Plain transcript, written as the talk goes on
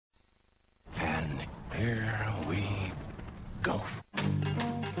Here we go.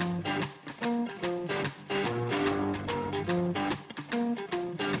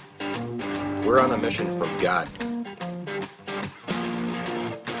 We're on a mission from God.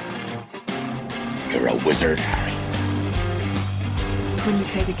 You're a wizard, Harry. When you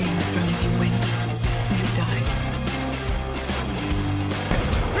play the Game of Thrones, you win. You die.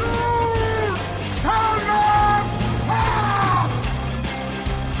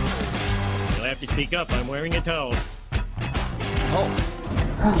 You'll have to speak up. I'm wearing a towel. Oh.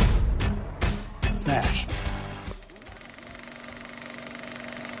 Smash.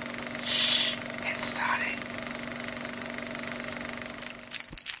 Shh. It's starting.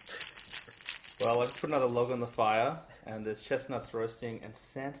 Well, I just put another log on the fire, and there's chestnuts roasting, and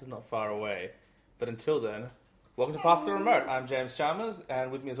Santa's not far away. But until then, welcome to Past the Remote. I'm James Chalmers,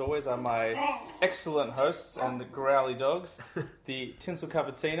 and with me as always are my excellent hosts and the growly dogs, the tinsel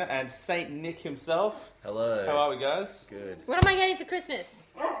cavatina, and Saint Nick himself. Hello. How are we, guys? Good. What am I getting for Christmas?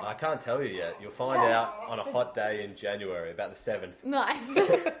 I can't tell you yet. You'll find out on a hot day in January, about the 7th. Nice.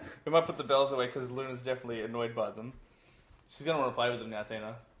 We might put the bells away because Luna's definitely annoyed by them. She's going to want to play with them now,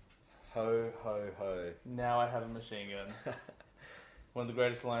 Tina. Ho, ho, ho. Now I have a machine gun. One of the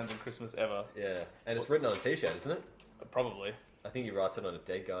greatest lines on Christmas ever. Yeah. And it's written on a t-shirt, isn't it? Probably. I think he writes it on a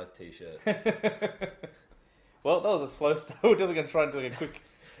Dead Guys t-shirt. Well, that was a slow start. We're definitely going to try and do a quick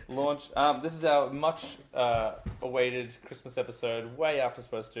launch. This is our much awaited Christmas episode, way after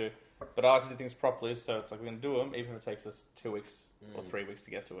supposed to. But I like to do things properly, so it's like we're going to do them, even if it takes us 2 weeks or 3 weeks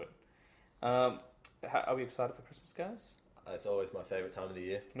to get to it. Are we excited for Christmas, guys? It's always my favourite time of the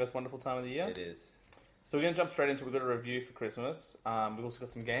year. Most wonderful time of the year? It is. So we're going to jump straight into it. We've got a review for Christmas. We've also got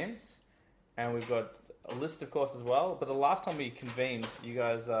some games. And we've got a list, of course, as well. But the last time we convened, you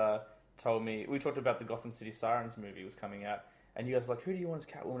guys told me... We talked about the Gotham City Sirens movie was coming out. And you guys were like, who do you want as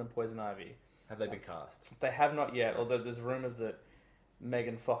Catwoman and Poison Ivy? Have they been cast? They have not yet, although there's rumours that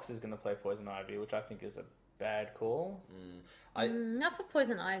Megan Fox is going to play Poison Ivy, which I think is a bad call. Not for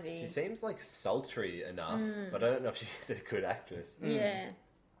Poison Ivy. She seems like sultry enough, but I don't know if she's a good actress. Yeah.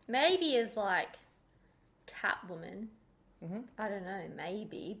 Maybe as like Catwoman. I don't know,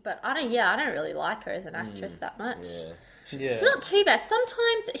 maybe. But I don't really like her as an actress that much. Yeah. She's not too bad.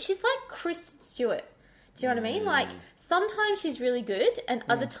 Sometimes she's like Kristen Stewart. Do you know what I mean? Like, sometimes she's really good, and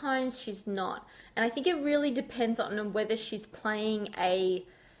other times she's not. And I think it really depends on whether she's playing a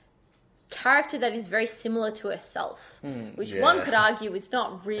character that is very similar to herself, which one could argue is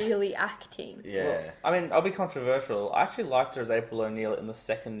not really acting. Yeah. Well, I mean, I'll be controversial. I actually liked her as April O'Neil in the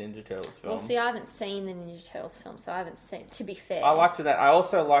second Ninja Turtles film. Well, see, I haven't seen the Ninja Turtles film, so I haven't seen, to be fair. I liked her that. I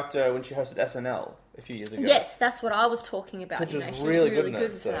also liked her when she hosted SNL a few years ago. Yes, that's what I was talking about. Which was she really was really good in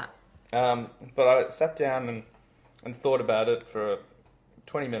good it, for so. that. But I sat down and thought about it for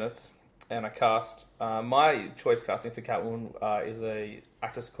 20 minutes, and I cast... my choice casting for Catwoman is a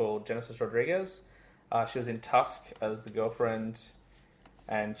actress called Genesis Rodriguez. She was in Tusk as the girlfriend,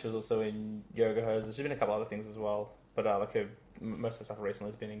 and she was also in Yoga Hosers. She's been in a couple other things as well, but most of her stuff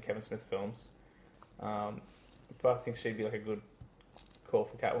recently has been in Kevin Smith films. But I think she'd be like a good call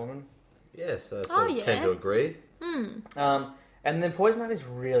for Catwoman. Yes, I tend to agree. And then Poison Ivy is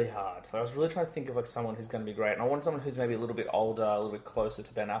really hard. So I was really trying to think of like someone who's going to be great, and I wanted someone who's maybe a little bit older, a little bit closer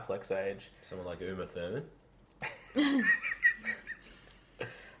to Ben Affleck's age. Someone like Uma Thurman.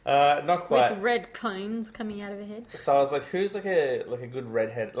 Not quite. With red cones coming out of her head. So I was like, who's like a good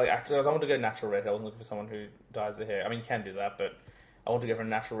redhead? Like, actually, I wanted to go natural redhead. I wasn't looking for someone who dyes their hair. I mean, you can do that, but I want to go for a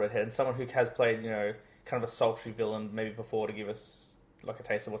natural redhead and someone who has played, kind of a sultry villain maybe before to give us like a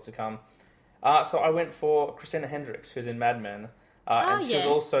taste of what's to come. So I went for Christina Hendricks, who's in Mad Men, and she's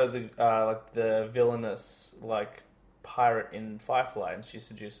also the villainous like pirate in Firefly, and she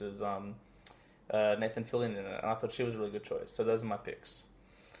seduces Nathan Fillion in it, and I thought she was a really good choice. So those are my picks.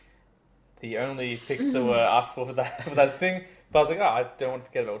 The only picks that were asked for that thing, but I was like, I don't want to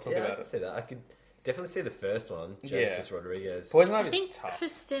forget about it. We'll talk about I it. can see that. I could definitely see the first one, Genesis Rodriguez. Poison I Ivy's think tough.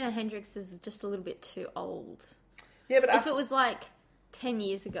 Christina Hendricks is just a little bit too old. Yeah, but if it was like 10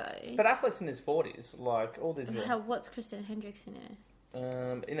 years ago. But Affleck's in his 40s, like all these villains. What's Christina Hendricks in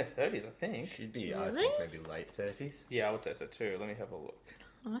her? In her 30s, I think. She'd be, Really? I think, maybe late 30s. Yeah, I would say so too. Let me have a look.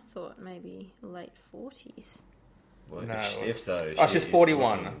 I thought maybe late 40s. Well, No. if so, She's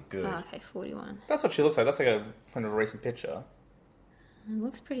 41. looking good. Oh, okay, 41. That's what she looks like. That's like a kind of a recent picture. It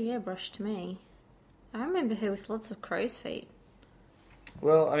looks pretty airbrushed to me. I remember her with lots of crow's feet.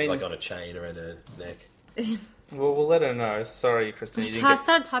 Well, I mean, It's like on a chain around her neck. well, we'll let her know. Sorry, Christina. I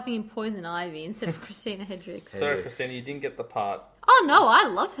started typing in Poison Ivy instead of Christina Hendricks. Sorry, Christina, you didn't get the part. Oh, no, I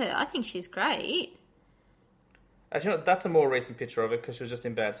love her. I think she's great. Actually, that's a more recent picture of it because she was just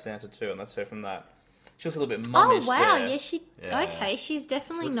in Bad Santa too, and that's her from that. She looks a little bit Oh mummish wow, there. yeah, she. Yeah. Okay, she's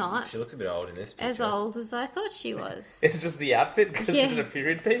definitely not She looks a bit old in this picture. as old as I thought she was. It's just the outfit because Yeah. it's in a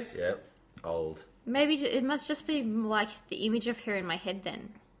period piece. Yep, old. Maybe it must just be like the image of her in my head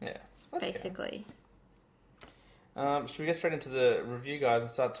then, Yeah. That's okay. basically. Should we get straight into the review, guys,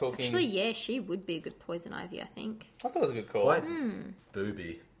 and start talking? Actually, yeah, she would be a good Poison Ivy, I think. I thought it was a good call. Quite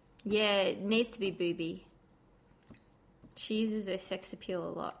booby. Yeah, it needs to be booby. She uses her sex appeal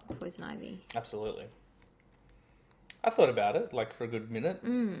a lot, Poison Ivy. Absolutely. I thought about it, like, for a good minute.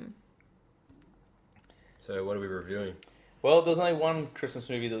 So what are we reviewing? Well, there was only one Christmas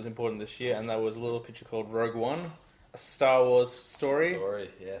movie that was important this year, and that was a little picture called Rogue One, a Star Wars story.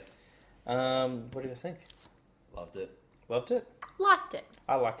 Yes. What do you guys think? Loved it. Loved it? Liked it.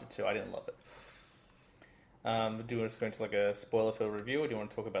 I liked it too. I didn't love it. Do you want to go into like a spoiler-filled review, or do you want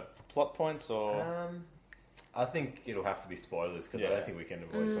to talk about the plot points, or... I think it'll have to be spoilers because I Yeah. don't think we can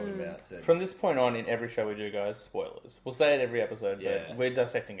avoid talking about it. From this point on, in every show we do, guys, spoilers. We'll say it every episode, Yeah. but we're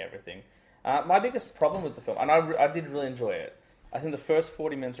dissecting everything. My biggest problem with the film, and I did really enjoy it, I think the first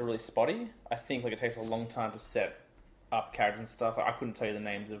 40 minutes are really spotty. I think like it takes a long time to set up characters and stuff. I couldn't tell you the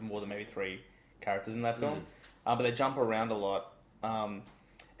names of more than maybe 3 characters in that film. But they jump around a lot. And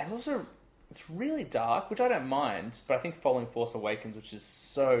also, it's really dark, which I don't mind, but I think following Force Awakens, which is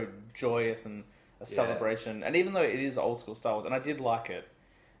so joyous and a celebration, and even though it is old school Star Wars, and I did like it,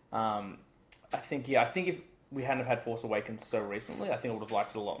 I think if we hadn't have had Force Awakens so recently, I think I would have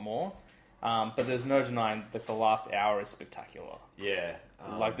liked it a lot more. But there's no denying that the last hour is spectacular. Yeah.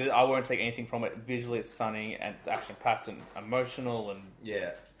 I won't take anything from it. Visually, it's stunning, and it's action-packed and emotional, and...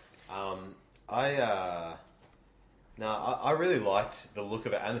 Yeah. I really liked the look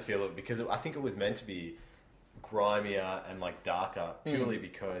of it and the feel of it because I think it was meant to be grimier and like darker purely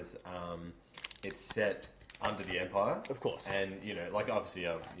because it's set under the Empire, Of course. and like obviously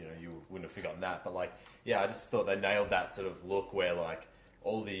you wouldn't have forgotten that, but like I just thought they nailed that sort of look where like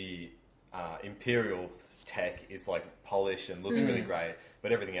all the Imperial tech is like polished and looks really great,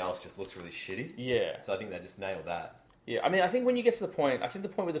 but everything else just looks really shitty. Yeah. So I think they just nailed that. Yeah, I mean, I think when you get to the point... I think the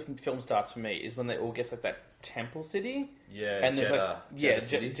point where the film starts for me is when they all get to like, that temple city. Yeah, and there's Jeddah. Jeddah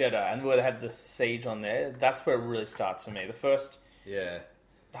City. Jeddah, and where they had the siege on there. That's where it really starts for me. The first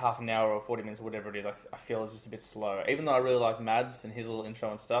half an hour or 40 minutes or whatever it is, I feel is just a bit slow. Even though I really like Mads and his little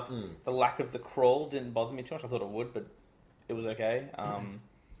intro and stuff, the lack of the crawl didn't bother me too much. I thought it would, but it was okay.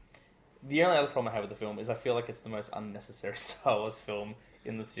 The only other problem I have with the film is I feel like it's the most unnecessary Star Wars film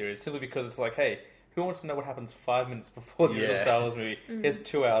in the series, simply because it's like, hey, who wants to know what happens 5 minutes before the original Star Wars movie? Here's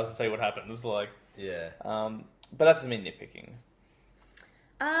 2 hours to tell you what happens. Like, but that's just me nitpicking.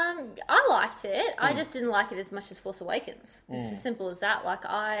 I liked it. I just didn't like it as much as Force Awakens. It's as simple as that. Like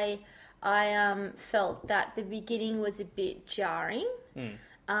I felt that the beginning was a bit jarring.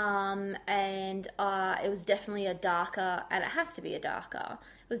 And it was definitely a darker, and it has to be it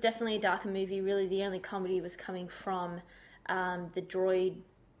was definitely a darker movie. Really, the only comedy was coming from the droid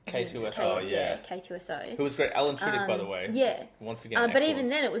K2SO. K2SO. Who was great. Alan Tudyk, by the way. Yeah. Once again, but excellent. even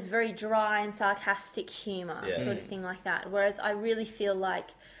then, it was very dry and sarcastic humour, sort of thing like that. Whereas I really feel like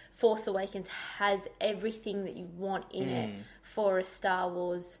Force Awakens has everything that you want in it for a Star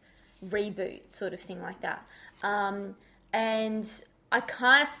Wars reboot, sort of thing like that. And I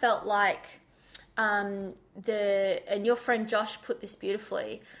kind of felt like and your friend Josh put this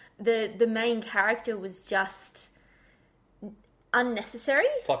beautifully. The main character was just unnecessary.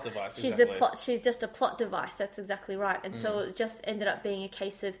 Plot device. She's exactly. She's just a plot device. That's exactly right. And so it just ended up being a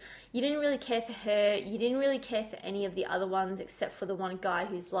case of you didn't really care for her. You didn't really care for any of the other ones except for the one guy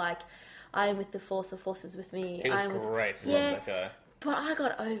who's like, "I am with the Force. The Force is with me." He was great. I love that guy. But I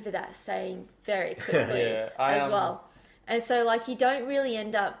got over that saying very quickly as well. And so like you don't really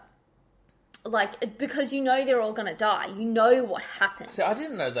end up like because you know they're all gonna die. You know what happens. See, I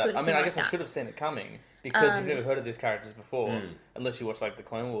didn't know that. sort of I mean, thing I like guess I that. should have seen it coming. Because you've never heard of these characters before, unless you watch like the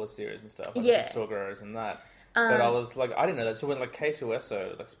Clone Wars series and stuff, like Saw Gerrera's and that. But I was like, I didn't know that. So when like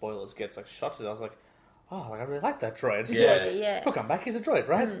K2SO, like spoilers, gets like shot at, I was like, oh, like I really like that droid. Yeah. He'll come back. He's a droid,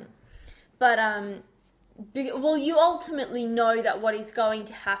 right? But well, you ultimately know that what is going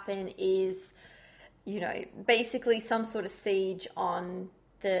to happen is, basically some sort of siege on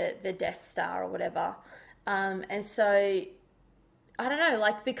the Death Star or whatever, and so. I don't know,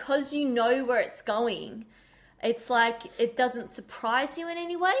 like, because you know where it's going, it's like, it doesn't surprise you in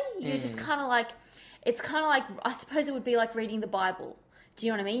any way. You're just kind of like, it's kind of like, I suppose it would be like reading the Bible. Do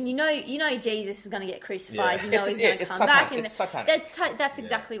you know what I mean? You know Jesus is going to get crucified. You know he's going to come back. It's Titanic. That's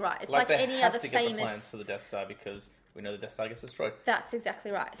exactly right. It's like they any have other to get famous... the plans for the Death Star because we know the Death Star gets destroyed. That's exactly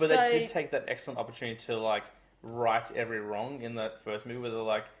right. But they did take that excellent opportunity to, like, right every wrong in that first movie where they're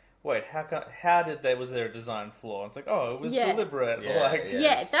like, wait, how did there, was there a design flaw? It's like, oh, it was Yeah. deliberate. Yeah, Like, yeah.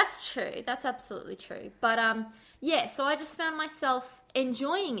 Yeah, that's true. That's absolutely true. But so I just found myself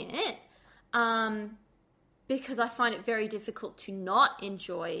enjoying it because I find it very difficult to not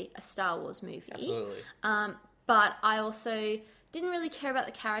enjoy a Star Wars movie. absolutely. But I also didn't really care about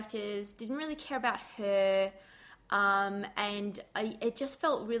the characters, didn't really care about her, and it just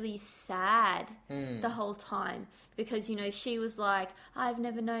felt really sad the whole time because, you know, she was like, I've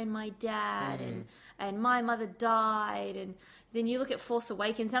never known my dad, and my mother died, and then you look at Force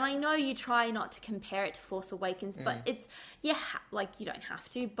Awakens, and I know you try not to compare it to Force Awakens, but it's, like, you don't have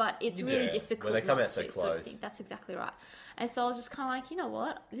to, but it's really difficult. When they come not out so to, sort of close. thing. That's exactly right. And so I was just kind of like, you know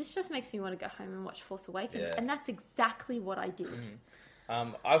what? This just makes me want to go home and watch Force Awakens. Yeah. And that's exactly what I did.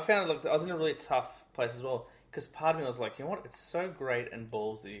 I found like I was in a really tough place as well because part of me was like, you know what? It's so great and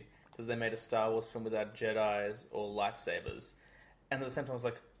ballsy that they made a Star Wars film without Jedis or lightsabers, and at the same time I was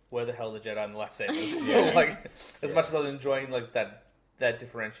like, where the hell are the Jedi and the lightsabers? Like, as much as I was enjoying like that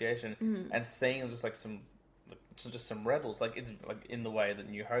differentiation and seeing them just like some rebels, like it's like in the way that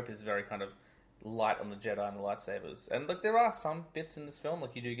New Hope is very kind of light on the Jedi and the lightsabers, and like there are some bits in this film,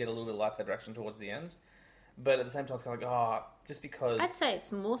 like you do get a little bit of lightsaber action towards the end, but at the same time it's kind of like, just because I'd say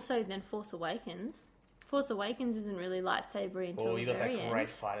it's more so than Force Awakens. Force Awakens isn't really lightsaber until you the got that very great end.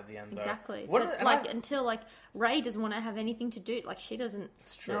 fight at the end though. Exactly. What But, until like Rey doesn't want to have anything to do, like she doesn't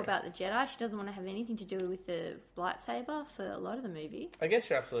true. know about the Jedi. She doesn't want to have anything to do with the lightsaber for a lot of the movie. I guess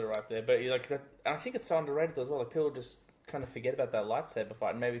you're absolutely right there, but like that, and I think it's so underrated as well. Like people just kind of forget about that lightsaber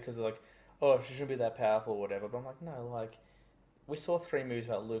fight, and maybe because they're like, oh, she shouldn't be that powerful or whatever. But I'm like, no, like we saw 3 movies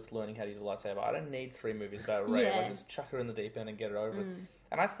about Luke learning how to use a lightsaber. I don't need 3 movies about Rey. Yeah. Like just chuck her in the deep end and get it over.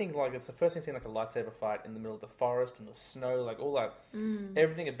 And I think like it's the first thing seeing like a lightsaber fight in the middle of the forest and the snow, like all that.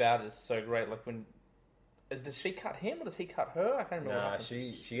 Everything about it is so great. Like does she cut him or does he cut her? I can't remember. what Nah,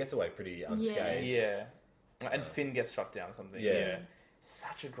 happens. she gets away pretty unscathed. Yeah. And Finn gets shot down or something. Yeah.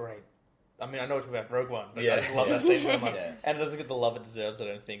 Such a great... I mean, I know we're talking about Rogue One, but Yeah. I just love that scene so much. Yeah. And it doesn't get the love it deserves, I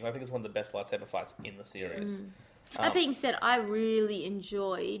don't think. I think it's one of the best lightsaber fights in the series. That being said, I really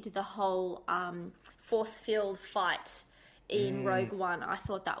enjoyed the whole force field fight in Rogue One. I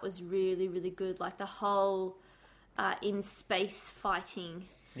thought that was really, really good. Like the whole in space fighting.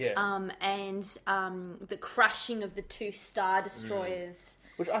 Yeah. And the crashing of the 2 Star Destroyers.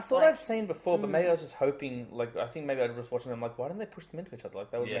 Which I thought I'd seen before, but maybe I was just hoping, like, I think maybe I was just watching them, like, why didn't they push them into each other? Like,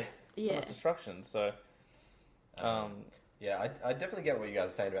 that would make so much destruction, so... Yeah, I definitely get what you guys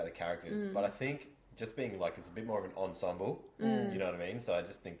are saying about the characters, but I think just being like it's a bit more of an ensemble, you know what I mean? So I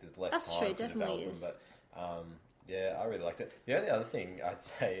just think there's less That's time true, to definitely develop is. them. But yeah, I really liked it. The only other thing I'd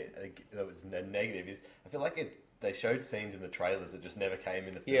say that was a negative is I feel like they showed scenes in the trailers that just never came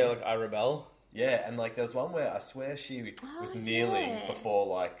in the film. Yeah, like I Rebel. Yeah, and like there was one where I swear she was kneeling before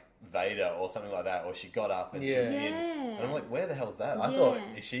like Vader or something like that, or she got up and she was in, and I'm like, where the hell's that? I thought,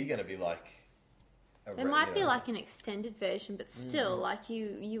 is she going to be like? It might be like an extended version, but still, like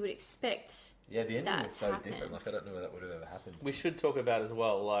you would expect. Yeah, the ending that was so happen. different. Like I don't know where that would have ever happened. We should talk about as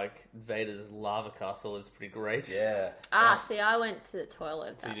well, like, Vader's lava castle is pretty great. Yeah. See, I went to the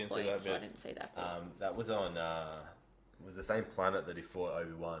toilet at So you that didn't see point, that so I bit. didn't see that bit. That was on. It was the same planet that he fought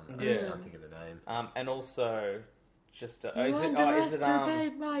Obi-Wan. I Yeah. just can't think of the name. And also, just... is You it,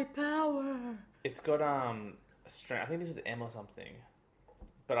 underestimate my power. it's got, a string, I think it's with M or something.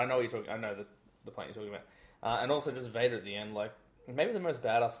 But I know what you're talking... I know the planet you're talking about. And also just Vader at the end, like, maybe the most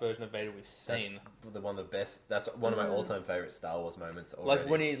badass version of Vader we've seen. That's one of the best. That's one of my all-time favorite Star Wars moments. Already. Like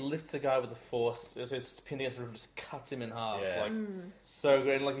when he lifts a guy with the Force, so he's pinned against the roof and just cuts him in half. Yeah. Like, so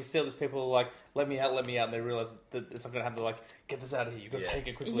good. And like you see all these people like, let me out, and they realise that it's not going to happen. They're like, get this out of here, you've got to take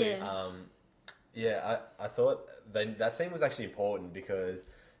it quickly. Yeah. I thought that scene was actually important because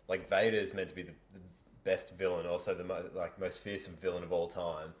like Vader is meant to be the best villain, also the most fearsome villain of all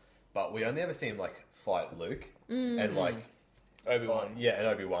time. But we only ever see him like fight Luke and like Obi-Wan. and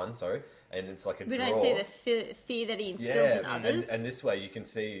Obi-Wan, sorry. And it's like a We draw. don't see the fear that he instills in others. And this way you can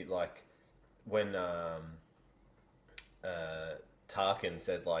see like when Tarkin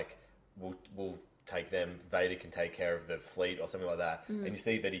says like we'll take them, Vader can take care of the fleet or something like that, and you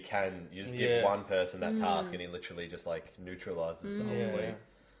see that he can. You just give one person that task, and he literally just like neutralizes the whole fleet.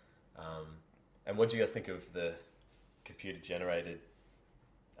 And what do you guys think of the computer generated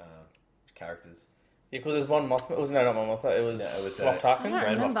characters? Yeah, because there's one Mothma. It was not Mothma. It was Moff Tarkin. I don't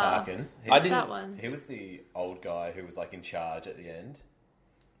Grand Moff remember. Tarkin. What's that one? He was the old guy who was like in charge at the end,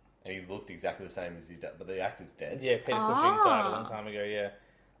 and he looked exactly the same as he did, but the actor's dead. Yeah, Peter Cushing died a long time ago. Yeah.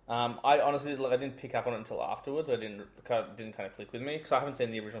 I honestly, I didn't pick up on it until afterwards. It didn't kind of click with me because I haven't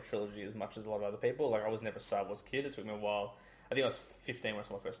seen the original trilogy as much as a lot of other people. Like I was never a Star Wars kid. It took me a while. I think I was 15 when I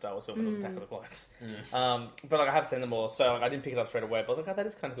saw my first Star Wars film, and it was Attack of the Clones. But like I have seen them all, so like, I didn't pick it up straight away. But I was like, oh, that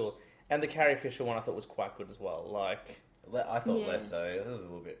is kind of cool. And the Carrie Fisher one I thought was quite good as well. Like, I thought less so. It was a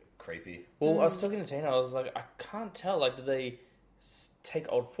little bit creepy. well, I was talking to Tina. I was like, I can't tell. Like, did they take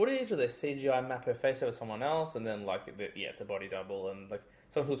old footage or they CGI map her face over someone else, and then like, it's a body double, and like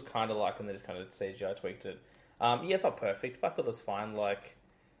someone who's kind of like, and they just kind of CGI tweaked it. It's not perfect, but I thought it was fine. Like,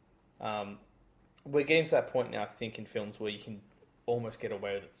 we're getting to that point now, I think, in films where you can almost get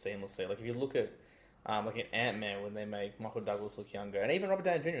away with it seamlessly. Like, if you look at like in Ant-Man, when they make Michael Douglas look younger, and even Robert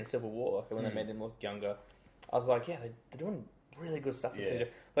Downey Jr. in Civil War, like, when they made him look younger, I was like, yeah, they're doing really good stuff. Yeah.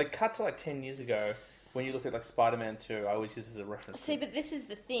 Like, cut to like 10 years ago, when you look at like Spider-Man 2, I always use this as a reference. See, but this is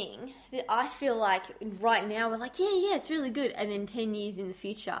the thing that I feel like right now we're like, yeah, it's really good, and then 10 years in the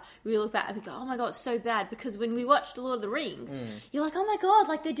future we look back and we go, oh my god, it's so bad, because when we watched Lord of the Rings, you're like, oh my god,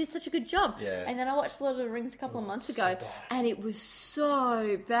 like they did such a good job. Yeah. And then I watched Lord of the Rings a couple of months ago, and it was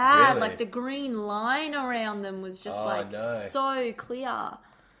so bad. Really? Like the green line around them was just so clear.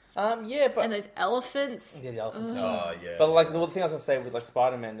 Yeah, but And those elephants. yeah, the elephants. Oh, yeah. But like the thing I was gonna say with like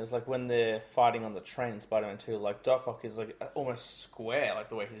Spider-Man is like when they're fighting on the train in Spider-Man 2, like Doc Ock is like almost square, like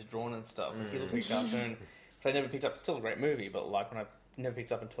the way he's drawn and stuff. Like he looks like a cartoon. Which I never picked up. Still a great movie, but like when I never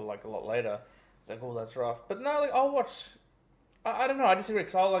picked up until like a lot later, it's like, oh, that's rough. But no, like I'll watch. I don't know. I disagree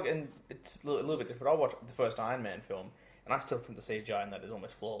because I like, and it's a little bit different. I'll watch the first Iron Man film, and I still think the CGI in that is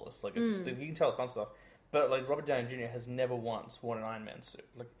almost flawless. Like it's you can tell some stuff. But like Robert Downey Jr. has never once worn an Iron Man suit.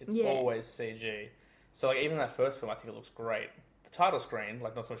 Like it's always CG. So like even that first film, I think it looks great. The title screen,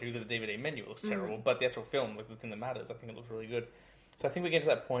 like not so much you look at the DVD menu, it looks terrible. But the actual film, like the thing that matters, I think it looks really good. So I think we get to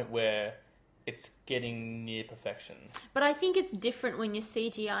that point where it's getting near perfection. But I think it's different when you're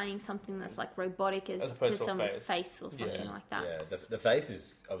CGIing something that's like robotic as opposed to to a someone's face. face or something Yeah. like that. Yeah, the face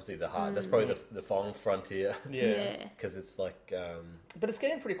is obviously the hard. That's probably the Fong frontier. Yeah. Because it's like... But it's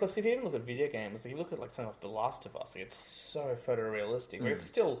getting pretty close. If you even look at video games, like you look at like something like The Last of Us, like it's so photorealistic. Like it's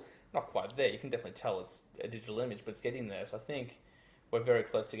still not quite there. You can definitely tell it's a digital image, but it's getting there. So I think we're very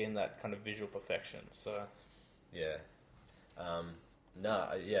close to getting that kind of visual perfection. So yeah.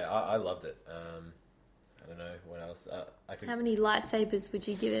 I loved it. I don't know what else. I could How many lightsabers would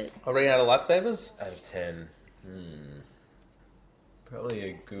you give it? are we out of lightsabers? out of 10.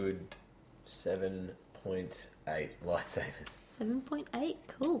 Probably a good 7.8 lightsabers. 7.8?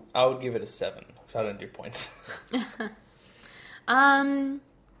 Cool. I would give it a 7 because I don't do points. I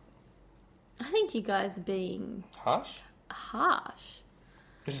think you guys are being Harsh? harsh.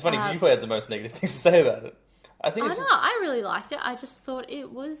 Which is funny because you probably had the most negative things to say about it. I think I it's know, just, I really liked it. I just thought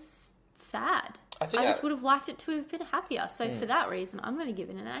it was sad. I think I just would have liked it to have been happier. So for that reason, I'm going to give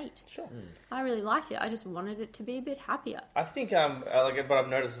it an 8. Sure. I really liked it. I just wanted it to be a bit happier. I think like, but I've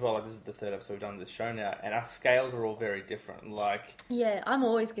noticed as well. Like this is the third episode we've done of this show now, and our scales are all very different. Like Yeah, I'm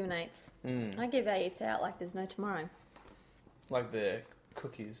always giving 8s. I give 8s out like there's no tomorrow. like the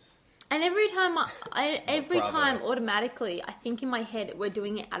cookies. And every time, Bravo. time automatically, I think in my head we're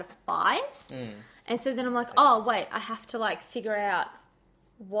doing it out of 5. And so then I'm like, oh wait, I have to like figure out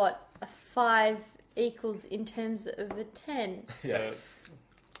what a 5 equals in terms of a 10. So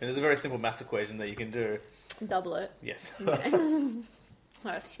and there's a very simple maths equation that you can do. Double it. Yes.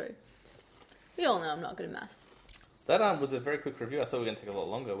 That's true. We all know I'm not good at maths. That was a very quick review. I through we were going to take a lot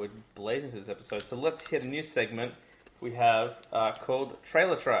longer. We're blazing through this episode. So let's hit a new segment we have called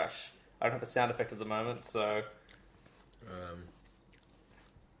Trailer Trash. I don't have a sound effect at the moment, so...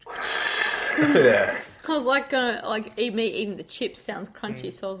 Yeah. I was like gonna me eating the chips sounds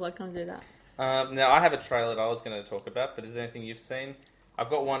crunchy, so I was like gonna do that. Now, I have a trailer that I was going to talk about, but is there anything you've seen? I've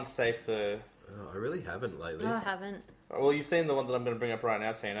got one safe for... I really haven't lately. I haven't. Well, you've seen the one that I'm going to bring up right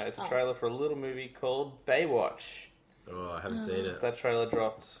now, Tina. It's a trailer for a little movie called Baywatch. Oh, I haven't seen it. That trailer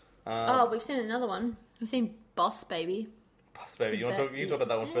dropped. We've seen another one. We've seen Boss Baby. Boss Baby. You talk about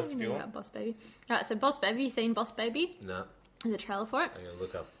that one Yeah, first we if know you want. about Boss Baby. Alright, so Boss Baby, you seen Boss Baby? No. There's a trailer for it. I'm going to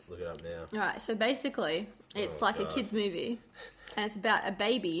look it up now. Alright, so basically, it's Oh, like God. a kid's movie, and it's about a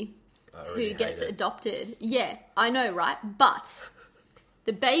baby I already who gets hate it. adopted. Yeah, I know, right? But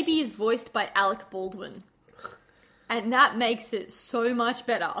the baby is voiced by Alec Baldwin. And that makes it so much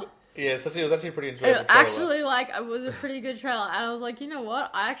better. Yeah, it was actually a pretty enjoyable It trailer. actually, it was a pretty good trailer. And I was like, you know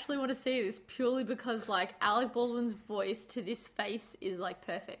what? I actually want to see this purely because, Alec Baldwin's voice to this face is,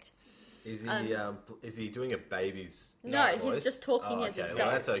 perfect. Is he doing a baby's No, voice? he's just talking Oh, as okay. himself.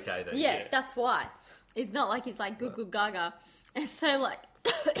 Well, that's okay then. Yeah, that's why. It's not like he's good gaga. And so,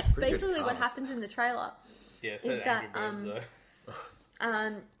 basically what cast. happens in the trailer Yeah, so is Angry that, Birds,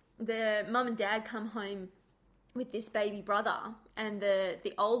 though. the mum and dad come home with this baby brother, and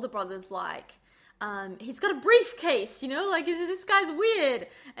the older brother's like, he's got a briefcase, like, this guy's weird.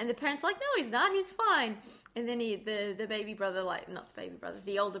 And the parents are like, no, he's not, he's fine. And then the baby brother, like, not the baby brother,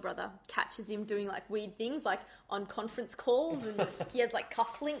 the older brother catches him doing, like, weird things, like, on conference calls, and he has, like,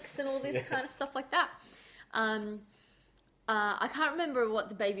 cufflinks and all this kind of stuff like that. I can't remember what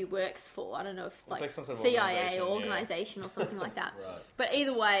the baby works for. I don't know if it's like some sort of CIA or organization or something like that. Right. But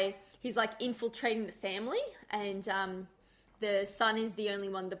either way, he's like infiltrating the family, and the son is the only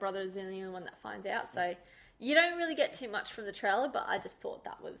one, the brother is the only one that finds out. So you don't really get too much from the trailer, but I just thought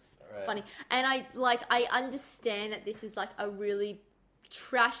that was funny. And I understand that this is like a really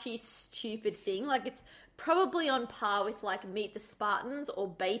trashy, stupid thing. Like, it's probably on par with like Meet the Spartans or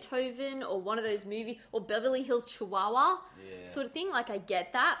Beethoven or one of those movies, or Beverly Hills Chihuahua sort of thing. Like, I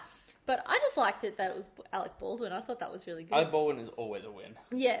get that, but I just liked it that it was Alec Baldwin. I thought that was really good. Alec Baldwin is always a win.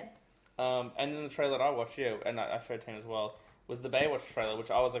 Yeah. And then the trailer that I watched, and I showed Tim as well, was the Baywatch trailer, which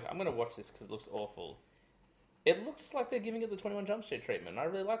I was like, I'm going to watch this because it looks awful. It looks like they're giving it the 21 Jump Street treatment. I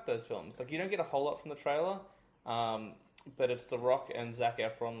really like those films. Like, you don't get a whole lot from the trailer, but it's The Rock and Zac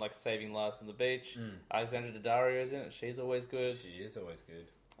Efron, like, saving lives on the beach. Alexandra Daddario is in it. She's always good. She is always good.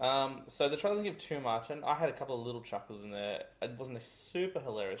 So the trailer doesn't give too much, and I had a couple of little chuckles in there. It wasn't a super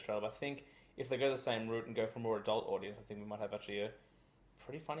hilarious trailer, but I think if they go the same route and go for a more adult audience, I think we might have actually a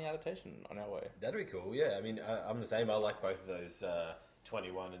pretty funny adaptation on our way. That'd be cool, yeah. I mean, I'm the same. I like both of those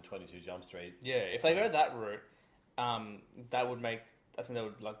 21 and 22 Jump Street. Yeah, if they go that route, that would make... I think that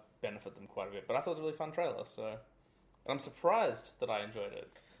would like benefit them quite a bit. But I thought it was a really fun trailer, so... I'm surprised that I enjoyed it.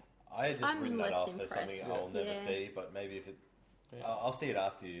 I had just written that off as something impressed. I'll never see, but maybe if it... Yeah. I'll see it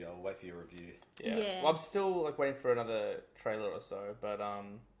after you. I'll wait for your review. Yeah. Well, I'm still like waiting for another trailer or so, but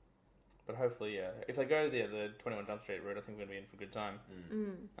hopefully, yeah. If they go the 21 Jump Street route, I think we're going to be in for a good time.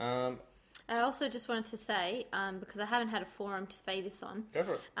 I also just wanted to say, because I haven't had a forum to say this on, Go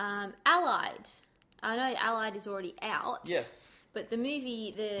for it. Allied. I know Allied is already out. Yes. But the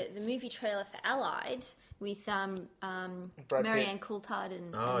movie, the movie trailer for Allied with Marianne Coulthard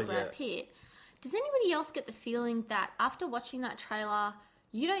and Brad Pitt. Does anybody else get the feeling that after watching that trailer,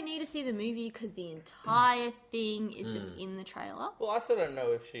 you don't need to see the movie because the entire thing is just in the trailer? Well, I still don't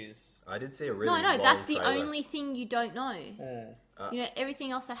know if she's... I did see a really No, that's the trailer. only thing you don't know.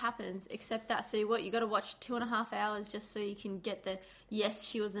 Everything else that happens except that. So what, you got to watch 2.5 hours just so you can get the yes,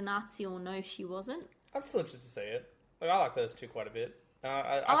 she was a Nazi or no, she wasn't? I'm still interested to see it. Like, I like those two quite a bit.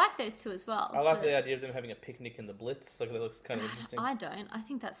 I like those two as well. I like the idea of them having a picnic in the Blitz. Like, that looks kind of interesting. I don't. I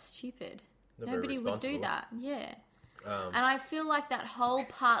think that's stupid. They're very Nobody would do responsible. that. Yeah. And I feel like that whole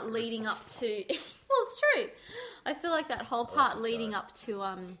part leading up to... well, it's true. I feel like that whole part leading up to...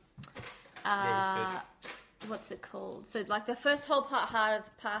 what's it called? So, like, the first whole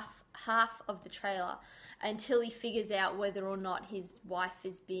half of the trailer, until he figures out whether or not his wife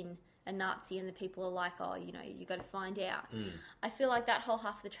has been a Nazi, and the people are like, oh, you got to find out. I feel like that whole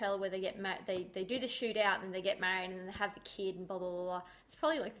half of the trailer where they get married, they do the shootout, and then they get married, and then they have the kid, and blah, blah, blah, blah. It's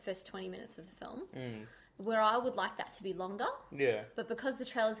probably like the first 20 minutes of the film, where I would like that to be longer. Yeah. But because the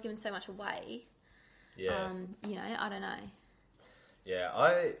trailer's given so much away, I don't know. Yeah,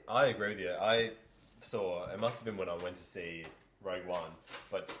 I agree with you. I saw, it must have been when I went to see Rogue One,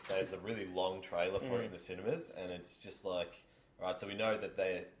 but there's a really long trailer for it in the cinemas, and it's just like... Right, so we know that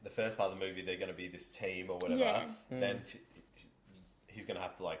the first part of the movie, they're going to be this team or whatever. Yeah. Then he's going to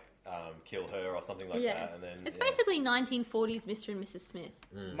have to, like, kill her or something like that. And then it's basically 1940s Mr. and Mrs. Smith.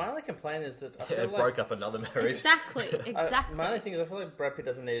 My only complaint is that I feel it broke up another marriage. Exactly. My only thing is I feel like Brad Pitt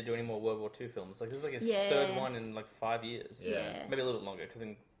doesn't need to do any more World War II films. Like, this is like his third one in, like, 5 years. Yeah. Maybe a little bit longer, because I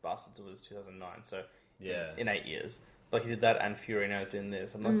think Bastards was 2009, so yeah, in 8 years. Like, he did that and Fury, now he's doing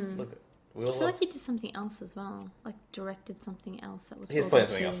this. I'm like, look... I feel like he did something else as well. Like, directed something else that was... He's playing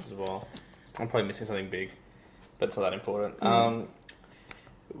something else as well. I'm probably missing something big, but it's not that important.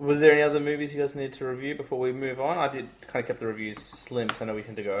 Was there any other movies you guys needed to review before we move on? I did kind of kept the reviews slim, because I know we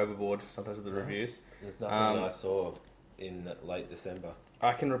tend to go overboard sometimes with the reviews. There's nothing I saw in late December.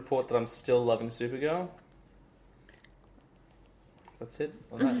 I can report that I'm still loving Supergirl. That's it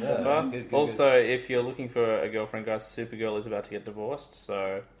on that so far. Good, also, if you're looking for a girlfriend, guys, Supergirl is about to get divorced,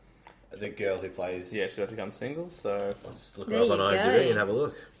 so... The girl who plays... Yeah, she's about to become single, so... Let's look her up on IMDb and have a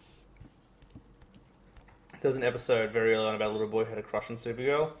look. There was an episode very early on about a little boy who had a crush on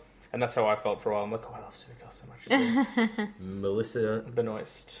Supergirl, and that's how I felt for a while. I'm like, oh, I love Supergirl so much. Melissa...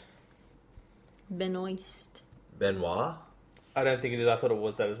 Benoist. Benoit? I don't think it is. I thought it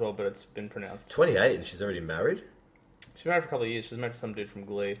was that as well, but it's been pronounced. 28 and she's already married? She's married for a couple of years. She's married to some dude from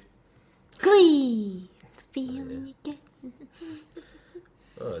Glee. Glee! Feeling you get...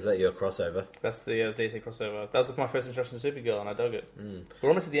 Oh, is that your crossover? That's the DC crossover. That was my first introduction to Supergirl, and I dug it. We're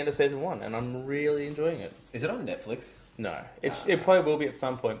almost at the end of season 1, and I'm really enjoying it. Is it on Netflix? No, it probably will be at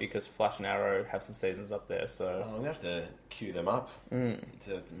some point because Flash and Arrow have some seasons up there. So I'm gonna have to queue them up.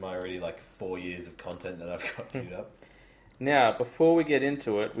 To my already 4 years of content that I've got queued up. Now, before we get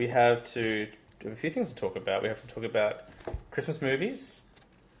into it, we have a few things to talk about. We have to talk about Christmas movies.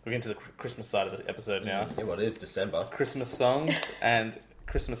 We're getting to the Christmas side of the episode now. Yeah, well, it is December. Christmas songs and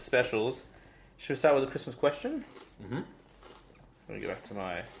Christmas specials. Should we start with a Christmas question? Mm-hmm. Let me go back to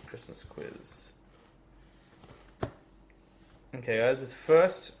my Christmas quiz. Okay, guys, this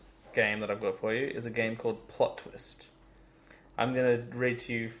first game that I've got for you is a game called Plot Twist. I'm going to read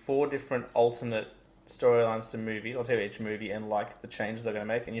to you 4 different alternate storylines to movies. I'll tell you each movie and the changes they're going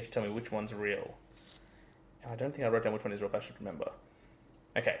to make, and you have to tell me which one's real. And I don't think I wrote down which one is real, but I should remember.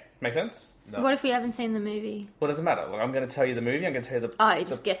 Okay, make sense? No. What if we haven't seen the movie? Well, it doesn't matter. I'm going to tell you the movie. I'm going to tell you the... Oh, you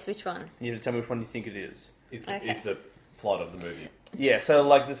just guess which one. You have to tell me which one you think it is. Is the plot of the movie? Yeah, so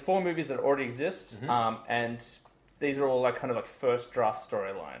there's 4 movies that already exist, and these are all first draft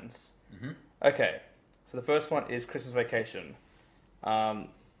storylines. Mm-hmm. Okay, so the first one is Christmas Vacation.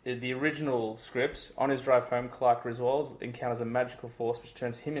 The original script, on his drive home, Clark Griswold encounters a magical force which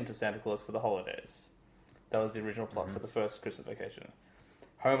turns him into Santa Claus for the holidays. That was the original plot for the first Christmas Vacation.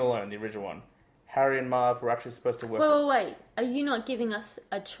 Home Alone, the original one. Harry and Marv were actually supposed to work... Wait. Are you not giving us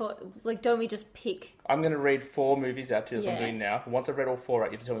a choice? Don't we just pick... I'm going to read 4 movies out to you, as I'm doing now. Once I've read all 4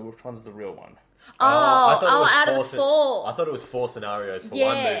 out, you have to tell me which one's the real one. Out of the 4. I thought it was 4 scenarios for Yeah.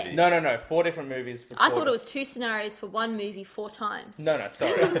 one movie. No. 4 different movies. I thought it was 2 scenarios for one movie 4 times. No,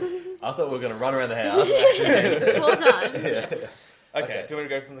 sorry. I thought we were going to run around the house. 4 times. Okay, do you want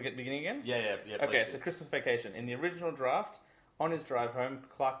me to go from the beginning again? Yeah. Okay, so Christmas Vacation. In the original draft, on his drive home,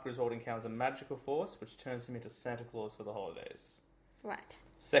 Clark Griswold encounters a magical force which turns him into Santa Claus for the holidays. Right.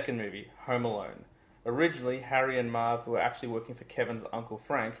 Second movie, Home Alone. Originally, Harry and Marv were actually working for Kevin's uncle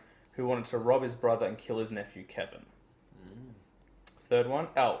Frank, who wanted to rob his brother and kill his nephew Kevin. Third one,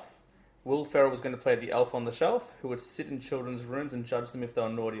 Elf. Will Ferrell was going to play the elf on the shelf, who would sit in children's rooms and judge them if they were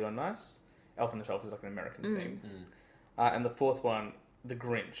naughty or nice. Elf on the shelf is like an American thing. And the fourth one, The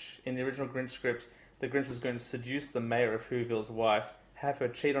Grinch. In the original Grinch script, the Grinch was going to seduce the mayor of Whoville's wife, have her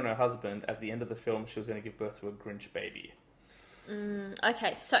cheat on her husband. At the end of the film, she was going to give birth to a Grinch baby.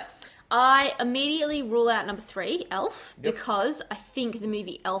 Okay, so I immediately rule out number 3, Elf, because I think the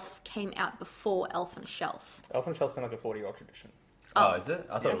movie Elf came out before Elf on a Shelf. Elf on a Shelf's been like a 40-year-old tradition. Oh, is it?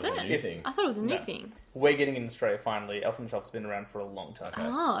 I thought it was a new Is thing. I thought it was a new thing. We're getting in Australia finally. Elf on the Shelf's been around for a long time.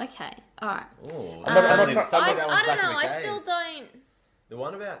 Oh, okay. All right. Ooh, I'm not I trying- don't know. I still don't... The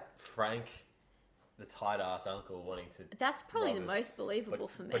one about Frank, the tight-ass uncle, wanting to... That's probably the Robert. most believable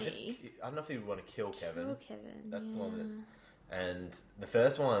for me. But just, I don't know if he would want to kill Kevin. Kill Kevin, That's the one that... And the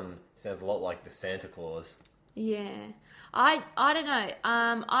first one sounds a lot like the Santa Claus. Yeah. I don't know.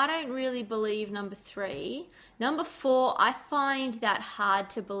 I don't really believe number 3. Number 4, I find that hard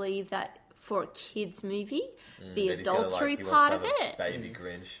to believe that for a kids movie, the That he's gonna, adultery he wants part to of have a it. Baby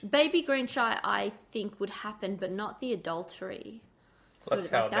Grinch. Baby Grinch, I think would happen, but not the adultery. That's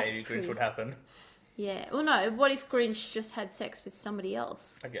Sort how of a like, baby pretty- Grinch would happen, Yeah. Well, no. What if Grinch just had sex with somebody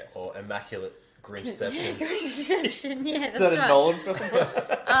else? I guess. Or Immaculate Grinchception. Grinchception. Yeah, Is that's that a right. Nolan film?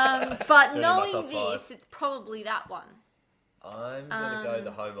 But Certainly my knowing top this, 5. it's probably that one. I'm going to go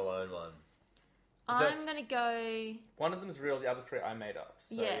the Home Alone one. I'm gonna go. One of them is real, the other 3 I made up.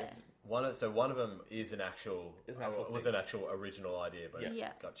 So Yeah. One of them is an actual... was thing. an actual original idea, but Yeah.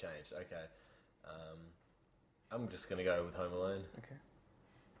 it got changed. Okay. I'm just going to go with Home Alone. Okay.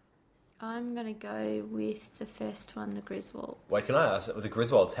 I'm gonna go with the first one, the Griswolds. Wait, can I ask, the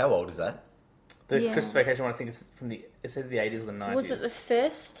Griswolds, how old is that? The Yeah. Christmas Vacation one, I think, is from it's either the 80s or the 90s. Was it the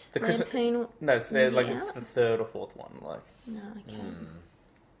first The Christmas- Lampoon? No, it's it's Yeah. the 3rd or 4th one. No, okay.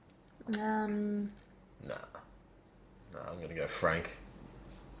 No, I'm going to go Frank.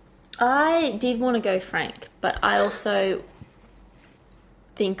 I did want to go Frank, but I also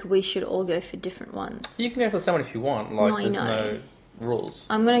think we should all go for different ones. You can go for someone if you want. No, I There's know. no rules.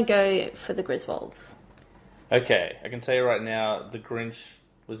 I'm gonna go for the Griswolds. Okay, I can tell you right now, the Grinch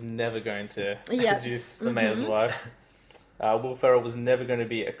was never going to Yeah. seduce the mayor's wife. Will Ferrell was never going to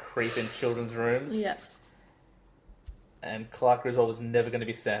be a creep in children's rooms. Yeah. And Clark Griswold was never going to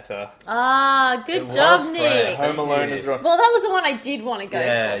be Santa. Ah, good It was job, Frank. Nick. Home Alone is wrong. Well, that was the one I did want to go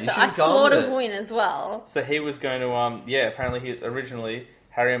Yeah, for, you so should've I gone sort with of it. win as well. So he was going to, apparently originally,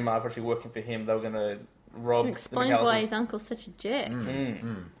 Harry and Marv were actually working for him. They were going to rob Explains the why McAllisters. his uncle's such a jerk.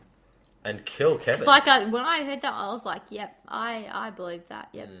 And kill Kevin. Because when I heard that, I was like, "Yep, I believe that."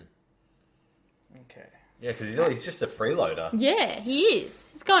 Yep. Okay. Yeah, because he's just a freeloader. Yeah, he is.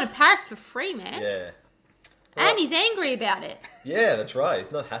 He's going to Paris for free, man. Yeah. And he's angry about it. Yeah, that's right.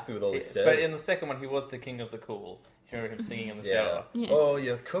 He's not happy with all this service. But in the second one, he was the king of the cool. You remember him singing in the shower. Yeah. Oh,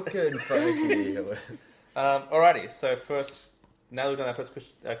 you're cooking, Frankie. Alrighty, so first, now that we've done our first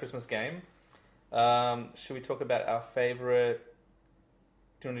Christmas game, should we talk about our favourite...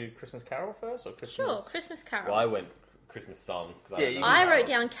 Do you want to do Christmas Carol first, or Christmas... Sure, Christmas Carol. Well, I went Christmas song. Yeah, you I can- wrote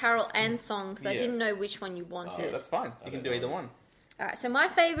down Carol and song because I Yeah. didn't know which one you wanted. Oh, that's fine. You can do either one. Alright, so my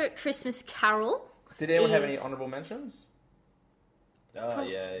favourite Christmas Carol... Did anyone have is- any honourable mentions? Oh,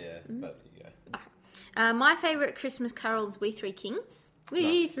 yeah. But, yeah. my favourite Christmas Carol is We Three Kings.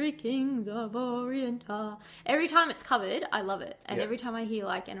 We Nice. Three Kings of Orient are... Every time it's covered, I love it. And Yeah. every time I hear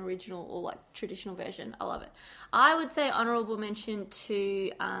like an original or like traditional version, I love it. I would say honourable mention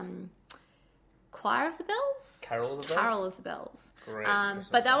to Choir of the Bells? Carol of the Bells? Carol of the Bells. Great But Christmas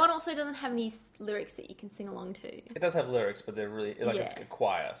that song. one also doesn't have any lyrics that you can sing along to. It does have lyrics, but they're really... Like, it's Yeah. a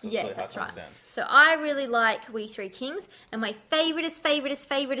choir, so it's Yeah, really hard that's to right. understand. So I really like We Three Kings, and my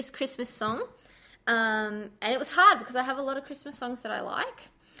favouriteest Christmas song, and it was hard because I have a lot of Christmas songs that I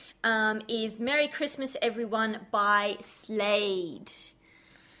like, is Merry Christmas Everyone by Slade.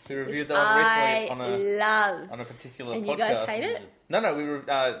 We reviewed Which that one I recently love. on a particular And podcast. you guys hate it? No,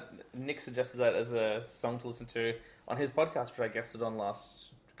 we Nick suggested that as a song to listen to on his podcast, which I guested on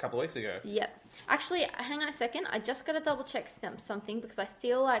last couple of weeks ago. Yep. Actually, hang on a second. I just got to double check something because I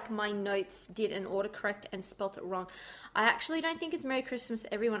feel like my notes did an autocorrect and spelt it wrong. I actually don't think it's Merry Christmas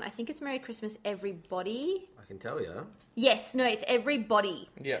Everyone. I think it's Merry Christmas Everybody. I can tell you. Yes, no, it's everybody.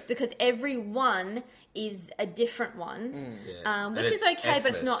 Yeah. Because every one is a different one, Yeah. which And is it's okay, but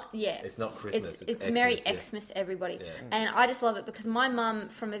it's Xmas. not. Yeah, It's not Christmas. It's Xmas, Merry yeah. Xmas, everybody. Yeah. And I just love it because my mum,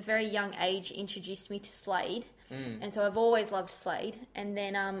 from a very young age, introduced me to Slade, and so I've always loved Slade. And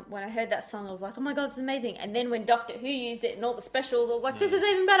then when I heard that song, I was like, oh my god, this is amazing. And then when Doctor Who used it and all the specials, I was like, this is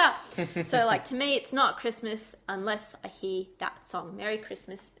even better. So like to me, it's not Christmas unless I hear that song, Merry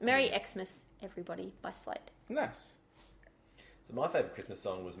Christmas, Merry Xmas, Everybody by Slade. Nice. So my favourite Christmas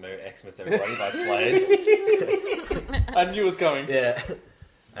song was Merry Xmas Everybody by Slade. I knew it was coming. Yeah.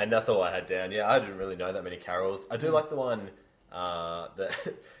 And that's all I had down. Yeah, I didn't really know that many carols. I do like the one that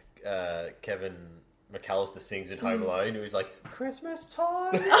Kevin McAllister sings in Home Alone. He was like, Christmas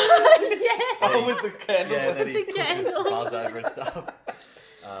time! Yeah. Oh, with the candles. Yeah, and then he The pushes candle. buzz over and stuff.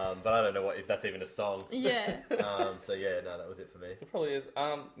 But I don't know if that's even a song. Yeah. So yeah, no, that was it for me. It probably is.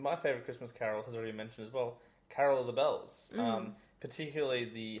 My favourite Christmas carol has already been mentioned as well. Carol of the Bells. Particularly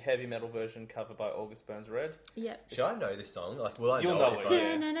the heavy metal version covered by August Burns Red. Yep. Should I know this song? Like, will I You'll know know it?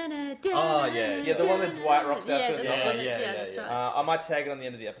 it, If yeah. Oh, yeah. Yeah, the one that Dwight rocks out to at the top. Yeah, that's yeah. right. I might tag it on the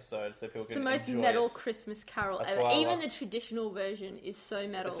end of the episode so people It's can the most enjoy metal it. Christmas carol That's ever. why I Even love- the traditional version is so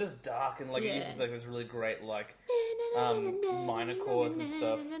metal. It's just dark and like Yeah. it uses like those really great like minor chords and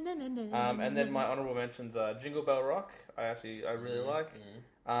stuff. And then my honorable mentions are Jingle Bell Rock. I really like.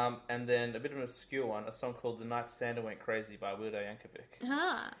 And then a bit of an obscure one, a song called The Night Santa Went Crazy by Weird Al Yankovic.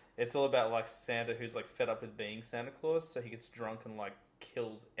 Ah. It's all about like Santa who's like fed up with being Santa Claus, so he gets drunk and like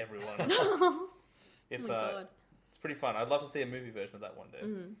kills everyone. It's Oh my God. it's pretty fun. I'd love to see a movie version of that one day.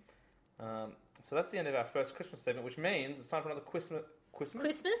 So that's the end of our first Christmas segment, which means it's time for another Christmas quiz.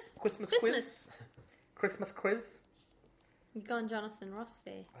 Christmas quiz. You've gone Jonathan Ross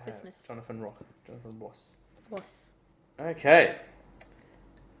there. Christmas. Jonathan Ross. Ross. Okay.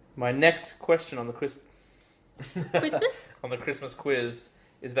 My next question on the Christmas? on the Christmas quiz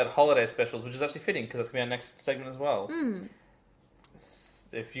is about holiday specials, which is actually fitting because that's going to be our next segment as well.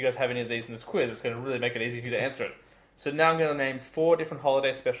 If you guys have any of these in this quiz, it's going to really make it easy for you to answer it. So now I'm going to name 4 different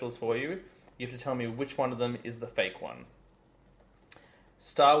holiday specials for you. You have to tell me which one of them is the fake one.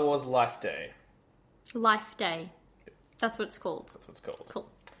 Star Wars Life Day. Life Day. That's what it's called. That's what it's called. Cool.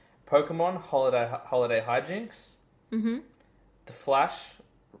 Pokemon Holiday Hijinks. Mm-hmm. The Flash,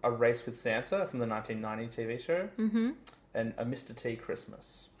 A Race with Santa from the 1990 TV show. Mm-hmm. And A Mr. T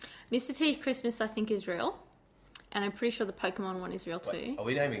Christmas. Mr. T Christmas, I think, is real. And I'm pretty sure the Pokemon one is real too. Wait, are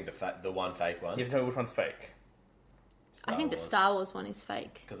we naming the one fake one? You have to tell me which one's fake. I think the Star Wars one is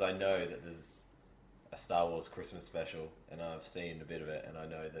fake. Because I know that there's a Star Wars Christmas special, and I've seen a bit of it, and I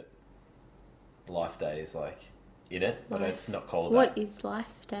know that Life Day is like in it, but it's not called What that. is Life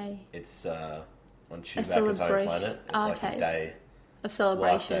Day? It's on Chewbacca's home celebration. planet. It's Oh, like okay. a day. Of Life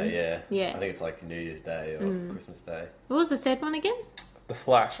celebration. Day, Yeah. I think it's like New Year's Day or Christmas Day. What was the third one again? The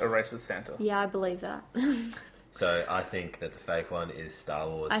Flash, A Race with Santa. Yeah, I believe that. So I think that the fake one is Star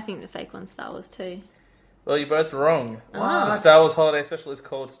Wars. I think the fake one's Star Wars too. Well, you're both wrong. What? The Star Wars Holiday Special is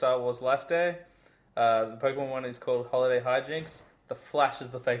called Star Wars Life Day. The Pokemon one is called Holiday Hijinks. The Flash is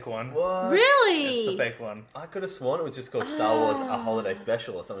the fake one. What? Really? It's the fake one. I could have sworn it was just called Star Wars: A Holiday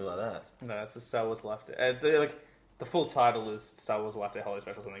Special or something like that. No, it's a Star Wars Life Day. Like the full title is Star Wars Life Day Holiday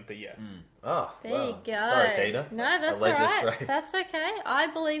Special or something. But yeah, Oh, There well. you go. Sorry, Tina. No, that's I led you alright. astray. That's okay. I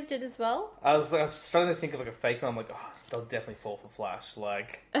believed it as well. I was struggling to think of like a fake one. I'm like, oh, they'll definitely fall for Flash.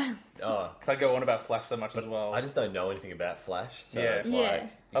 Like, Oh, cause I go on about Flash so much as well. I just don't know anything about Flash. So Yeah. it's Yeah. like...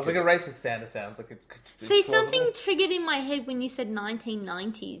 I was like, a race with Santa sounds like it could be See, plausible. something triggered in my head when you said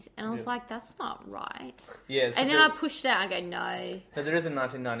 1990s, and I was Yeah. like, that's not right. Yeah, so And then I pushed it out. I go, no. no, there is a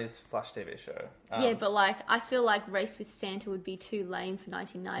 1990s Flash TV show. Yeah, but like, I feel like Race with Santa would be too lame for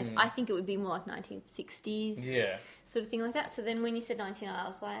 1990s. Mm. I think it would be more like 1960s. Yeah. Sort of thing like that. So then when you said 1990, I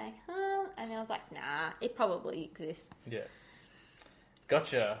was like, huh? And then I was like, nah, it probably exists. Yeah.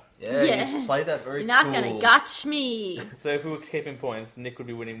 Gotcha. Yeah, Yeah. you played that very You're not cool. gonna gotch me. So if we were keeping points, Nick would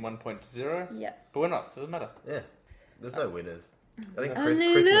be winning 1 point to 0. Yep. But we're not, so it doesn't matter. Yeah, there's no winners. I think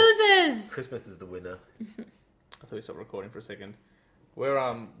Only Christmas. losers. Christmas is the winner. I thought we stopped recording for a second.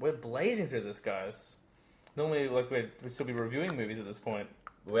 We're blazing through this, guys. Normally, like we'd still be reviewing movies at this point.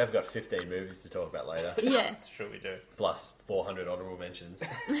 We have got 15 movies to talk about later, Yeah. It's true, we do. plus 400 honourable mentions.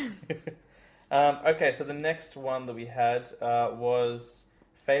 Okay, so the next one that we had was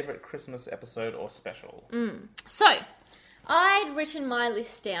favorite Christmas episode or special. So, I'd written my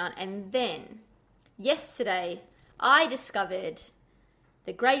list down, and then yesterday I discovered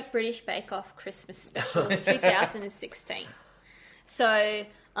the Great British Bake Off Christmas Special 2016. So,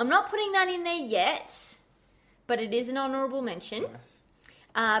 I'm not putting that in there yet, but it is an honourable mention. Nice.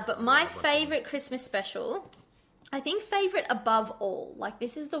 But my favourite Christmas special, I think favourite above all, like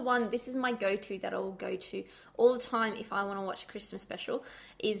this is my go-to that I'll go to all the time if I want to watch a Christmas special,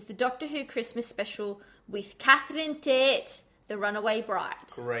 is the Doctor Who Christmas special with Catherine Tate, the Runaway Bride.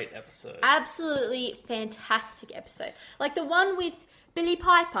 Great episode. Absolutely fantastic episode. Like the one with Billy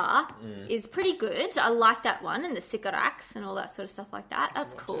Piper is pretty good. I like that one, and the Sycorax and all that sort of stuff like that.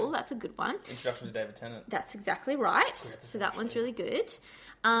 That's cool. That's a good one. Introduction to David Tennant. That's exactly right. So that one's really good.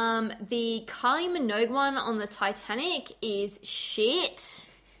 The Kylie Minogue one on the Titanic is shit.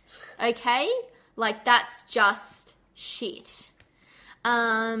 Okay? Like, that's just shit.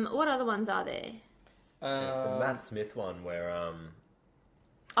 What other ones are there? There's the Matt Smith one where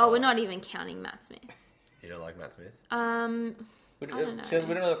Oh, we're not even counting Matt Smith. you don't like Matt Smith. We I don't know. don't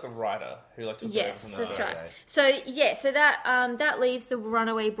know like the writer who like took Yes, over from that's the right. Okay. So yeah, so that leaves the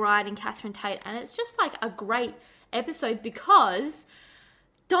Runaway Bride and Catherine Tate, and it's just like a great episode because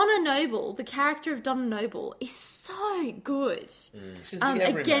Donna Noble, the character of Donna Noble, is so good. She's the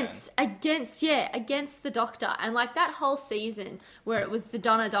everyman. Against the Doctor, and like that whole season where it was the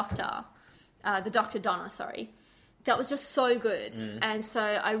Doctor Donna, sorry. That was just so good. And so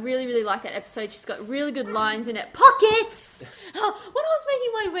I really, really like that episode. She's got really good lines in it. Pockets! When I was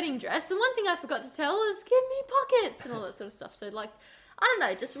making my wedding dress, the one thing I forgot to tell was give me pockets and all that sort of stuff. So like, I don't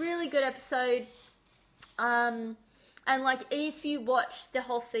know, just really good episode. And like, if you watch the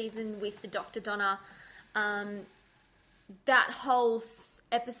whole season with the Dr. Donna, that whole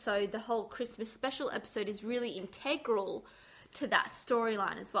episode, the whole Christmas special episode is really integral to that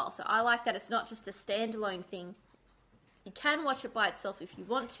storyline as well. So I like that it's not just a standalone thing. You can watch it by itself if you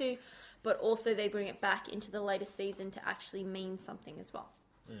want to, but also they bring it back into the later season to actually mean something as well.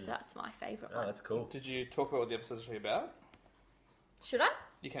 So that's my favourite Oh, one. that's cool. Did you talk about what the episode's actually about? Should I?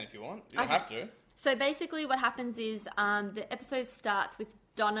 You can if you want. You don't Okay. have to. So basically what happens is the episode starts with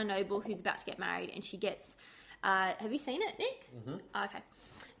Donna Noble, who's about to get married, and she gets... have you seen it, Nick? Mm-hmm.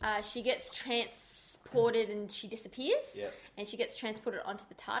 Okay. She gets transported and she disappears. Yep. And she gets transported onto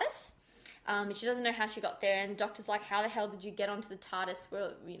the TARDIS. And she doesn't know how she got there, and the Doctor's like, how the hell did you get onto the TARDIS?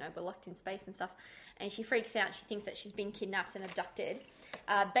 We're locked in space and stuff. And she freaks out. She thinks that she's been kidnapped and abducted.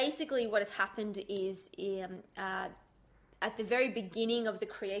 Basically, what has happened is at the very beginning of the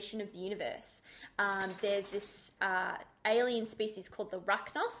creation of the universe, there's this alien species called the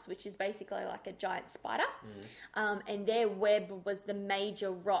Rachnos, which is basically like a giant spider. And their web was the major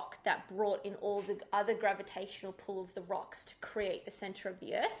rock that brought in all the other gravitational pull of the rocks to create the center of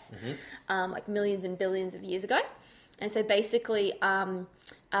the Earth, like millions and billions of years ago. And so basically, the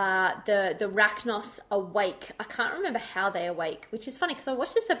Rachnos awake. I can't remember how they awake, which is funny because I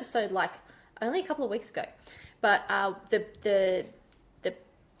watched this episode like only a couple of weeks ago. But the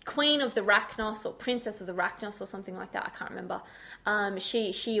queen of the Rachnos, or princess of the Rachnos, or something like that, I can't remember.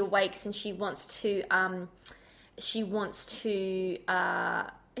 She awakes and she wants to.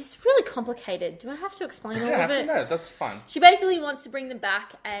 It's really complicated. Do I have to explain all of it? No, that's fine. She basically wants to bring them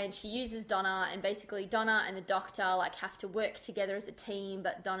back, and she uses Donna, and basically Donna and the Doctor like have to work together as a team,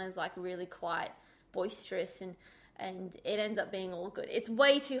 but Donna's like really quite boisterous and and it ends up being all good. It's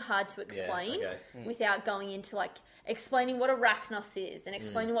way too hard to explain without going into like explaining what arachnos is and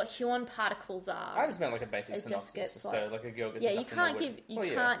explaining what Huon particles are. I just meant like a basic It just synopsis. gets So like- like a girl gets Yeah, you abducted can't on a give wed- you Well,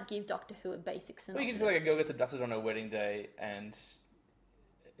 yeah. can't give Doctor Who a basic synopsis. Well, you can just be like a girl gets abducted on her wedding day, and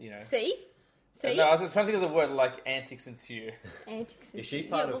See. No, I was just trying to think of the word like antics ensue. Antics. Is she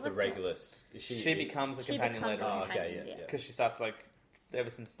part of the that's regular? Is she? She becomes a She companion becomes later a on companion. okay, yeah. because she starts like ever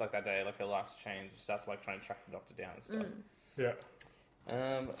since like that day, like her life's changed. She starts like trying to track the Doctor down and stuff.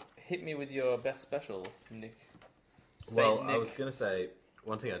 Yeah. Hit me with your best special, Nick. Well, Saint I Nick. was going to say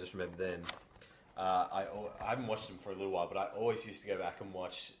one thing I just remembered then. I haven't watched them for a little while, but I always used to go back and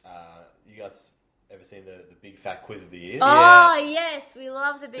watch. You guys ever seen the Big Fat Quiz of the Year? Oh yes, we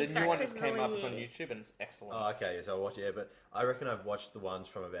love the The big new fat one quiz just of the came up. It's on year. YouTube and it's excellent. Oh, okay, so I'll watch it. Yeah, but I reckon I've watched the ones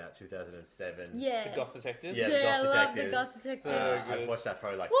from about 2007. Yeah. The Goth Detectives. Yeah, Yeah, I the Goth love the Detectives. Goth Detectives. So good. I've watched that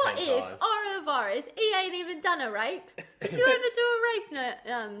probably like What 10 if times. Ourovirus, he ain't even done a rape? Did you ever do a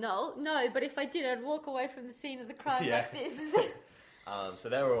rape? No, no. But if I did, I'd walk away from the scene of the crime Yeah. like this. So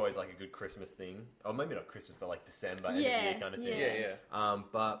they were always like a good Christmas thing, or maybe not Christmas, but like December, end of year kind of thing. Yeah.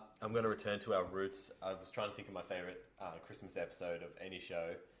 But I'm going to return to our roots. I was trying to think of my favorite Christmas episode of any show,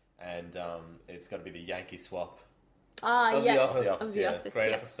 and it's got to be the Yankee Swap. Of yeah. The Office. Of the Yeah. Office. Great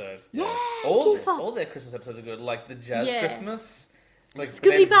yeah. episode. Yeah. All, Keith Hall. all their Christmas episodes are good. Like the Jazz Yeah. Christmas. Like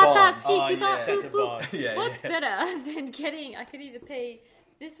Scooby Ben's Bop Bond. Bop, Oh, Scooby Bop yeah. Santa Boop Boop. Bond. Yeah, What's yeah. better than getting? I could either pay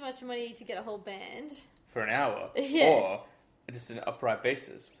this much money to get a whole band. For an hour. Yeah. Or just an upright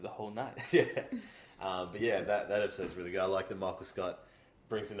basis for the whole night. Yeah. But yeah, that episode's really good. I like that Michael Scott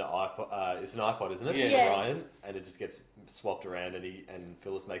brings in the iPod. It's an iPod, isn't it? Yeah. Yeah. Ryan, and it just gets swapped around, and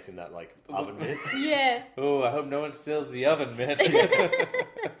Phyllis makes him that like oven mitt. Yeah. Oh, I hope no one steals the oven mitt.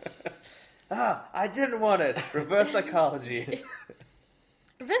 I didn't want it. Reverse psychology.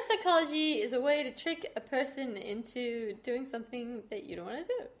 Reverse psychology is a way to trick a person into doing something that you don't want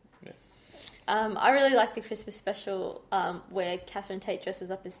to do. Yeah. I really like the Christmas special where Catherine Tate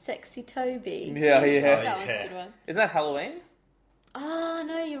dresses up as Sexy Toby. Yeah. Oh, That one's yeah. a good one. Isn't that Halloween? Oh,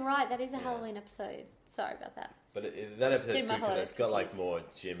 no, you're right. That is a Halloween episode. Sorry about that. But that episode's Did my good because holidays it's got like confused. more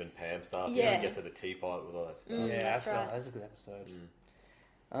Jim and Pam stuff. Yeah. He gets to the teapot with all that stuff. Yeah, that's right. that's a good episode.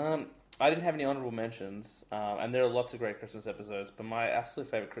 I didn't have any honorable mentions, and there are lots of great Christmas episodes, but my absolute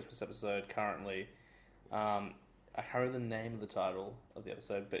favorite Christmas episode currently, I can't remember the name of the title of the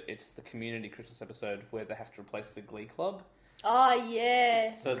episode, but it's the Community Christmas episode where they have to replace the Glee Club. Oh,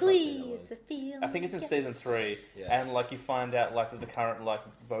 yeah. So- Glee, it's a feeling. I think it's in you season 3, Yeah. and like you find out like that the current like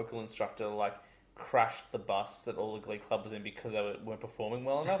vocal instructor like crashed the bus that all the Glee Club was in because they weren't performing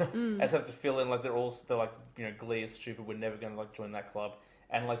well enough, and so have to fill in like they're like Glee is stupid, we're never going to like join that club,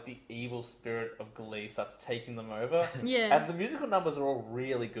 and like the evil spirit of Glee starts taking them over. Yeah. And the musical numbers are all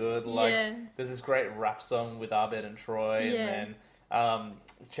really good. Like Yeah. there's this great rap song with Abed and Troy, Yeah. and then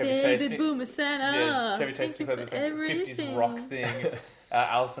Chevy Baby Chase. Boomer Santa. Yeah, Chevy Thank Chase you sings like for this like, 50s everything. rock thing.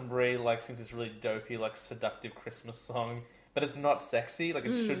 Alison Brie like sings this really dopey, like seductive Christmas song, but it's not sexy. Like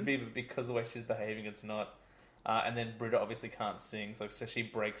it should be, but because of the way she's behaving, it's not. And then Britta obviously can't sing, so she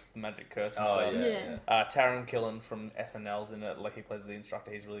breaks the magic curse and Oh, stuff. Yeah. Taron Killen from SNL's in it, like he plays the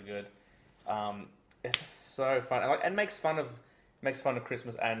instructor. He's really good. It's just so fun, and makes fun of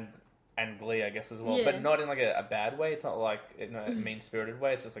Christmas and Glee, I guess, as well, Yeah. but not in like a bad way. It's not like in a mean spirited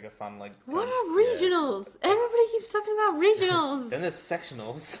way. It's just like a fun like. What kind are regionals? Everybody keeps talking about regionals. Then there's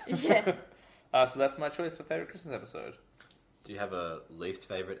sectionals. Yeah. So that's my choice for favorite Christmas episode. Do you have a least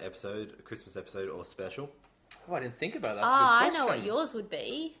favorite episode, a Christmas episode, or special? Oh, I didn't think about that. I That's a good know what question. yours would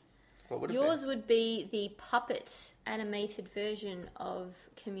be. What would it Yours would be the puppet animated version of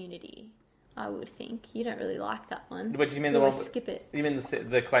Community, I would think. You don't really like that one. But do you mean You the one? always skip it. You mean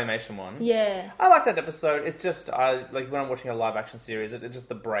the claymation one? Yeah. I like that episode. It's just I like when I'm watching a live action series. It's just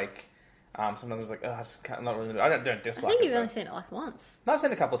the break. Sometimes it's like, I just can't, not really. I don't I dislike think it. you've only but- seen it like once. No, I've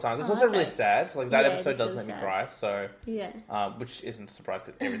seen it a couple of times. It's Oh, also okay. really sad. Like that Yeah, it episode is does really make me sad. cry. So, Yeah. which isn't a surprise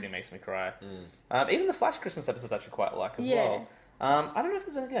because everything makes me cry. Even the Flash Christmas episode I actually quite like as Yeah. well. I don't know if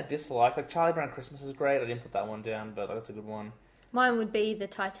there's anything I dislike. Like Charlie Brown Christmas is great. I didn't put that one down, but that's a good one. Mine would be the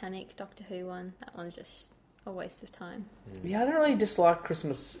Titanic Doctor Who one. That one's just a waste of time. Yeah, I don't really dislike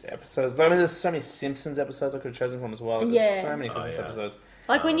Christmas episodes. I mean, there's so many Simpsons episodes I could have chosen from as well. There's Yeah. so many Christmas yeah. episodes.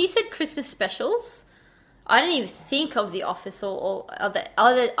 Like when you said Christmas specials, I didn't even think of The Office or other.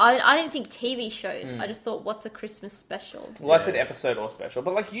 I didn't think TV shows. I just thought, what's a Christmas special? Well, I Yeah. said episode or special,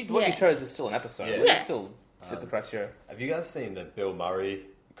 but like what you Yeah. chose is still an episode. Yeah. Like, Yeah. You still fit the criteria. Have you guys seen the Bill Murray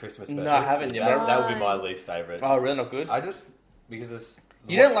Christmas special? No, I haven't yet. That would be my Right. least favorite. Oh, really? Not good? Because it's...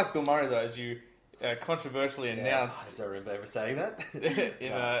 You don't like Bill Murray, though, as you controversially Yeah, announced I don't remember ever saying that.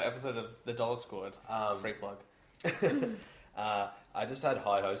 in an episode of The Dollar Squad. Free plug. I just had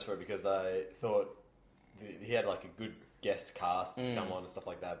high hopes for it because I thought he had like a good guest cast to come on and stuff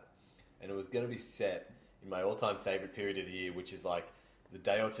like that. And it was going to be set in my all-time favourite period of the year, which is like the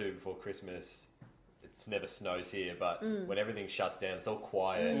day or two before Christmas. It never snows here, but when everything shuts down, it's all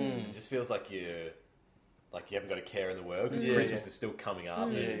quiet. It just feels like you haven't got a care in the world because Christmas is still coming up,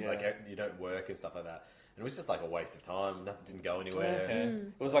 and like you don't work and stuff like that. And it was just like a waste of time. Nothing didn't go anywhere. Okay.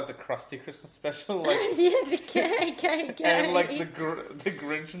 It was like the Krusty Christmas special, like Yeah, the cake. and like the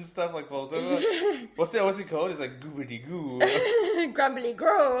Grinch and stuff like falls over. What's it called? It's like goobity goo. Grumbly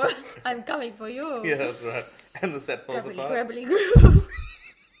grow. I'm coming for you. Yeah, that's right. And the set falls Grumbly, apart. grumbly grow.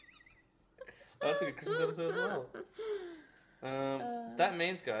 That's a good Christmas episode as well. That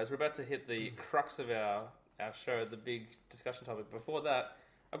means, guys, we're about to hit the crux of our show, the big discussion topic. Before that,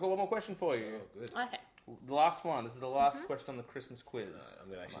 I've got one more question for you. Oh, good. Okay. The last one. This is the last question on the Christmas quiz. I'm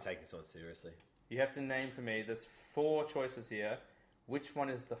going to actually take this one seriously. You have to name for me. There's 4 choices here. Which one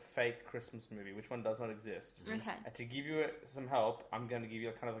is the fake Christmas movie? Which one does not exist? Okay. And to give you some help, I'm going to give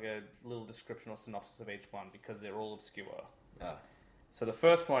you kind of like a little description or synopsis of each one because they're all obscure. Ah. So the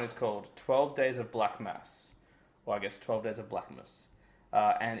first one is called 12 Days of Black Mass. Well, I guess 12 Days of Blackmas.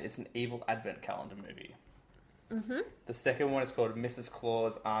 And it's an evil advent calendar movie. Mm-hmm. The second one is called Mrs.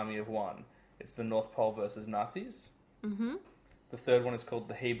 Claus Army of One. It's the North Pole versus Nazis. Mm-hmm. The third one is called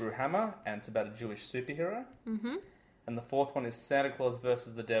The Hebrew Hammer, and it's about a Jewish superhero. Mm-hmm. And the fourth one is Santa Claus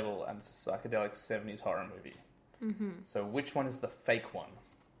versus the Devil, and it's a psychedelic 70s horror movie. Mm-hmm. So which one is the fake one?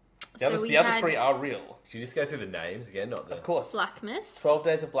 The other 3 are real. Can you just go through the names again? Not the... Of course. Blackmas. 12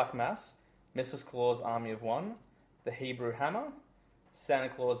 Days of Black Mass, Mrs. Claus Army of One, The Hebrew Hammer, Santa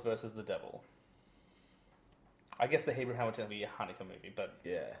Claus versus the Devil. I guess The Hebrew Hammer is going to be a Hanukkah movie, but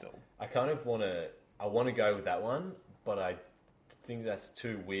still. I kind of want to go with that one, but I think that's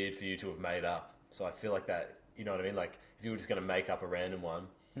too weird for you to have made up. So I feel like that, you know what I mean? Like, if you were just going to make up a random one.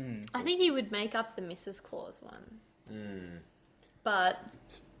 I think he would make up the Mrs. Claus one. But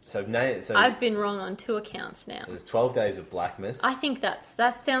So I've been wrong on 2 accounts now. So there's 12 Days of Blackmas. I think that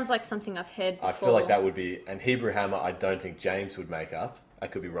sounds like something I've heard before. I feel like that would be... And Hebrew Hammer, I don't think James would make up. I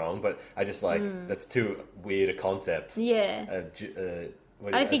could be wrong, but I just like... That's too weird a concept. Yeah. I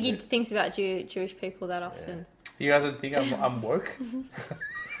I don't think he thinks about Jewish people that often. You guys don't think I'm woke?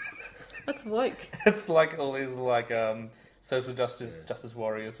 What's woke? It's like all these like social justice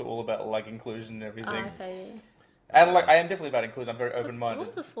warriors who are all about like inclusion and everything. Okay. And like I am definitely about inclusion. I'm very open-minded. What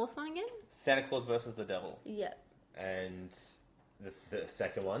was the fourth one again? Santa Claus versus the Devil. Yeah. And the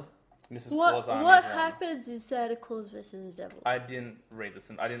second one? Mrs. Claus Army What of One. happens in Santa Claus versus the Devil? I didn't read this,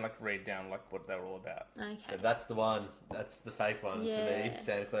 and I didn't like read down like what they were all about. Okay. So that's the one. That's the fake one to me. Yeah.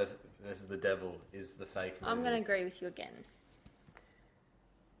 Santa Claus versus the Devil is the fake movie. I'm going to agree with you again.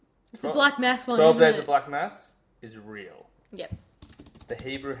 It's Twelve- the Black Mass one, 12 isn't Days it? of Black Mass is real. Yep. The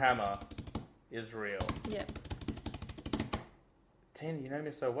Hebrew Hammer is real. Yep. Tina, you know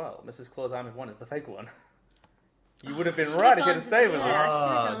me so well. Mrs. Claus Army of One is the fake one. You would have been right if you had stayed with me. Yeah.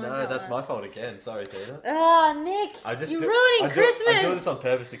 Oh, should've gone no, with that's that my fault again. Sorry, Tina. Oh, Nick, you're ruining Christmas. I'm doing this on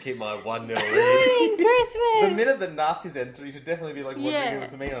purpose to keep my 1-0 lead. Ruining Christmas. The minute the Nazis enter, you should definitely be like, what Yeah. do you give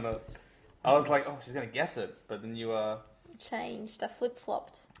it to me on it? I was like, oh, she's going to guess it. But then you Changed. I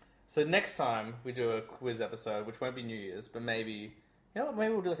flip-flopped. So next time we do a quiz episode, which won't be New Year's, but maybe, you know what,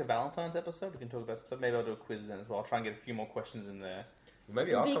 maybe we'll do like a Valentine's episode. We can talk about some stuff. Maybe I'll do a quiz then as well. I'll try and get a few more questions in there.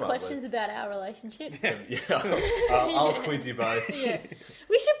 Maybe I'll Big come questions up about our relationship. with I'll quiz you both. Yeah.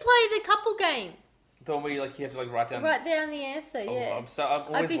 We should play the couple game. The one where you have to like write down. Write down the answer, Oh, yeah. I'm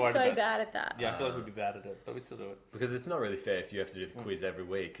always I'd be worried so about bad at that. Yeah, I feel like we'd be bad at it, but we still do it. Because it's not really fair if you have to do the quiz every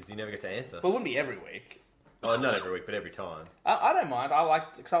week because you never get to answer. But it wouldn't be every week. Oh, not every week, but every time. I don't mind.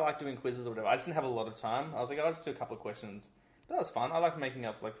 Because I like doing quizzes or whatever. I just didn't have a lot of time. I was like, I'll just do a couple of questions. But that was fun. I liked making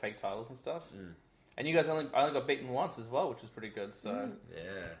up like fake titles and stuff. And you guys I only got beaten once as well, which was pretty good. So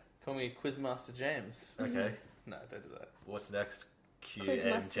Yeah. call me Quizmaster James. Okay. No, don't do that. What's next?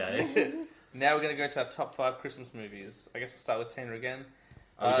 Quizmaster. QMJ. Now we're going to go to our top 5 Christmas movies. I guess we'll start with Tina again.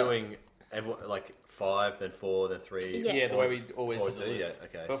 Are we doing like 5, then 4, then 3? Yeah. Yeah, the way we always do the do. Yeah, list.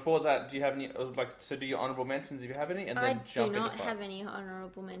 okay. Before that, do you have any so do your honourable mentions if you have any, and I then do jump not into 5. have any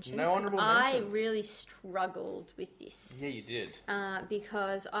honourable mentions. No 'cause honourable I mentions? really struggled with this. Yeah, you did.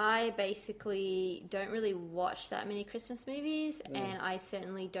 Because I basically don't really watch that many Christmas movies, and I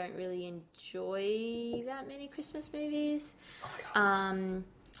certainly don't really enjoy that many Christmas movies.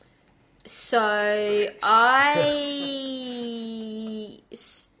 So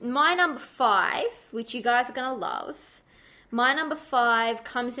my number 5, which you guys are gonna love, my number 5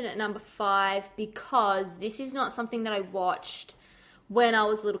 comes in at number 5 because this is not something that I watched when I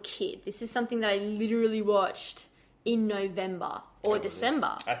was a little kid. This is something that I literally watched in November or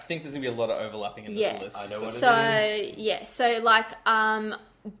December. I think there's going to be a lot of overlapping in this list. I know what it is. Yeah, so like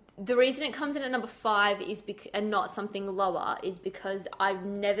the reason it comes in at number 5 is and not something lower is because I've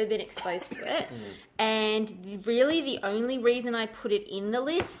never been exposed to it. And really the only reason I put it in the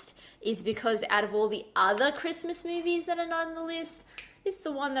list is because out of all the other Christmas movies that are not on the list, it's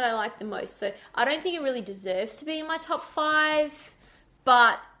the one that I like the most. So I don't think it really deserves to be in my top 5,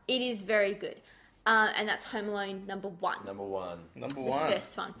 but it is very good. And that's Home Alone number 1. Number one. The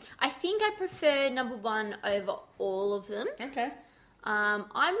first one. I think I prefer number 1 over all of them. Okay.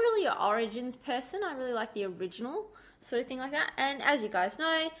 I'm really an Origins person. I really like the original sort of thing like that. And as you guys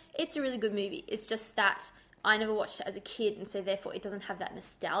know, it's a really good movie. It's just that I never watched it as a kid, and so therefore it doesn't have that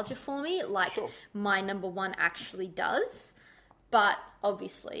nostalgia for me like my number 1 actually does. But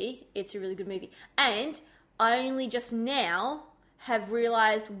obviously, it's a really good movie. And I only just now have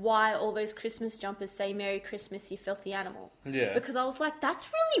realised why all those Christmas jumpers say Merry Christmas, you filthy animal. Yeah. Because I was like, that's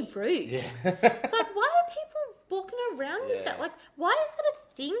really rude. Yeah. It's like, why are people walking around with that? Like, why is that a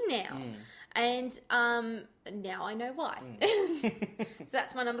thing now? And now I know why. So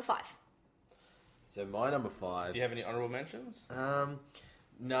that's my number 5. So my number 5. Do you have any honourable mentions?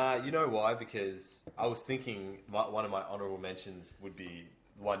 Nah, you know why? Because I was thinking one of my honourable mentions would be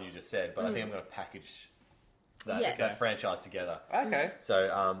the one you just said, but I think I'm going to package that franchise together. Okay.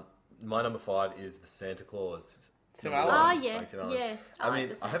 So my number 5 is the Santa Claus. Tim Number Allen. one, yeah. Tim Allen. Yeah. I like mean,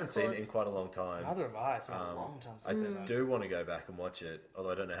 the I haven't Santa seen it in Claus. quite a long time. Neither have I. It's been a long time I since I've seen that. do want to go back and watch it,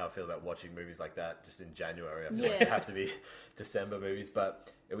 although I don't know how I feel about watching movies like that just in January. I feel like they have to be December movies,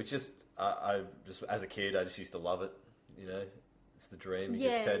 but it was just, I just as a kid, I just used to love it. You know, it's the dream. You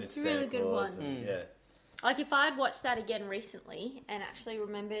get turned it's into a really Santa good Claus. one. And, yeah. Like, if I had watched that again recently and actually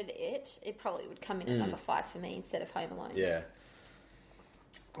remembered it, it probably would come in at number 5 for me instead of Home Alone. Yeah.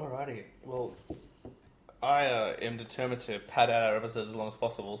 Alrighty. Well, I am determined to pad out our episodes as long as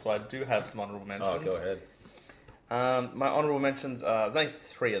possible, so I do have some honourable mentions. Oh, go ahead. My honourable mentions, there's only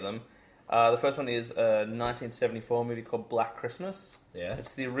 3 of them. The first one is a 1974 movie called Black Christmas. Yeah.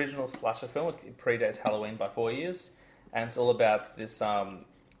 It's the original slasher film. It predates Halloween by 4 years. And it's all about this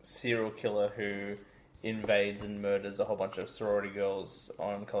serial killer who invades and murders a whole bunch of sorority girls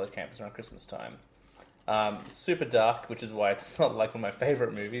on college campus around Christmas time. Super dark, which is why it's not like one of my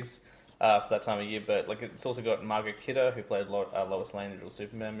favourite movies for that time of year. But like, it's also got Margaret Kidder, who played Lois Lane in the original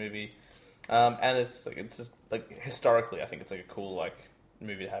Superman movie. And it's just like historically, I think it's like a cool like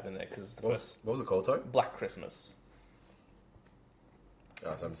movie to have in there because it's the first. What was it called, sorry? Black Christmas.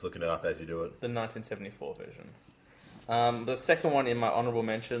 Oh, so I'm just looking it up as you do it. The 1974 version. The second one in my honourable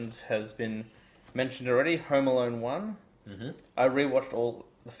mentions has been mentioned already, Home Alone 1. Mm-hmm. I rewatched all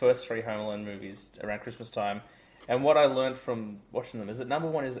the first 3 Home Alone movies around Christmas time, and what I learned from watching them is that number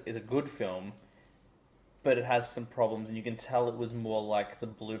 1 is a good film, but it has some problems, and you can tell it was more like the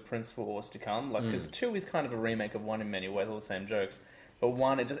blueprints for what was to come. Like, because 2 is kind of a remake of 1 in many ways, all the same jokes, but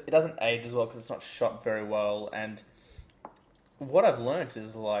 1, it doesn't age as well because it's not shot very well, and what I've learnt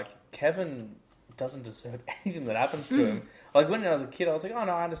is, like, Kevin doesn't deserve anything that happens to him. Like, when I was a kid, I was like, oh,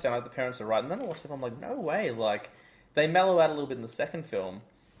 no, I understand, like, the parents are right. And then I watched the film, I'm like, no way. Like, they mellow out a little bit in the second film.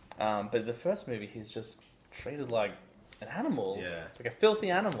 But the first movie, he's just treated like an animal. Yeah. Like a filthy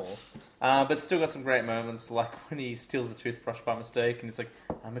animal. But still got some great moments, like when he steals a toothbrush by mistake, and he's like,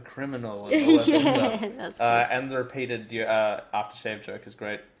 I'm a criminal. And all that stuff. That's good. And the repeated aftershave joke is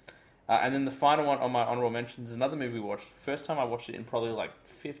great. And then the final one on my honourable mentions is another movie we watched. First time I watched it in probably like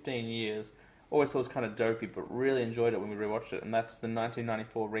 15 years. Always thought it was kind of dopey, but really enjoyed it when we rewatched it. And that's the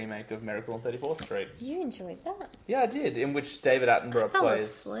 1994 remake of Miracle on 34th Street. You enjoyed that? Yeah, I did. In which David Attenborough fell plays...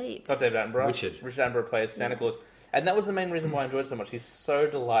 asleep. Not David Attenborough. Richard Attenborough plays Santa Claus. And that was the main reason why I enjoyed it so much. He's so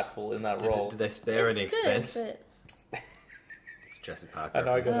delightful in that role. Did they spare any It's expense? good, It's Jurassic Park. I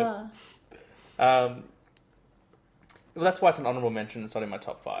know, I reference. got it. Well, that's why it's an honourable mention. It's not in my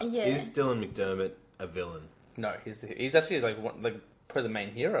top 5. yeah. Is Dylan McDermott a villain? No, he's actually like probably the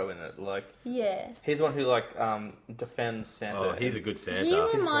main hero in it. Like, Yeah. he's the one who like defends Santa. Oh, he's a good Santa. You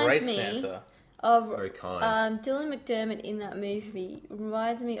He's reminds great me Santa. of Very kind. Dylan McDermott in that movie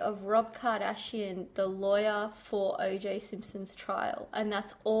reminds me of Rob Kardashian, the lawyer for O.J. Simpson's trial, and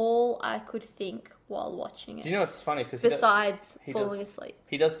that's all I could think while watching it. Do you know what's funny? Because Besides he falling does- asleep.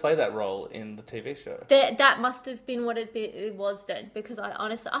 he does play that role in the TV show. That must have been what it was then, because I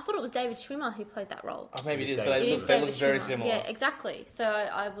thought it was David Schwimmer who played that role. Oh, maybe it is, It but is they David look very Schwimmer. similar. Yeah, exactly. So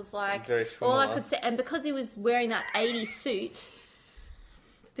I was like, Very all I Schwimmer. could say, and because he was wearing that 80s suit,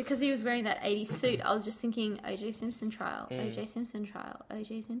 I was just thinking, O.J. Simpson trial, O.J. Simpson trial,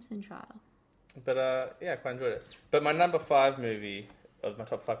 O.J. Simpson trial. But yeah, I quite enjoyed it. But my number 5 movie of my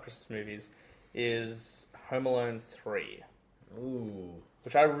top 5 Christmas movies is Home Alone 3, Ooh.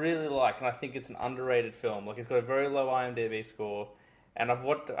 which I really like, and I think it's an underrated film. Like, it's got a very low IMDb score, and I've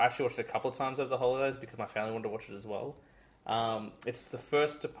actually watched it a couple of times over the holidays because my family wanted to watch it as well. It's the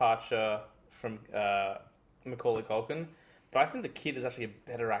first departure from Macaulay Culkin, but I think the kid is actually a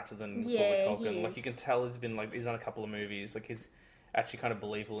better actor than Macaulay Culkin. Like, you can tell he's done a couple of movies. Like, he's actually kind of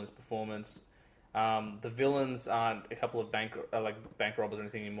believable in his performance. The villains aren't a couple of bank robbers or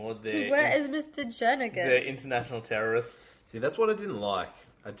anything anymore. Where is Mr. Jernigan? They're international terrorists. See, that's what I didn't like.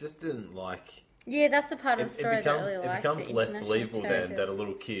 I just didn't like... Yeah, that's the part of the story it becomes, I really like. It becomes the less international believable then that a terrorists.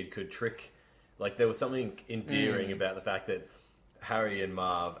 little kid could trick... Like, there was something endearing about the fact that Harry and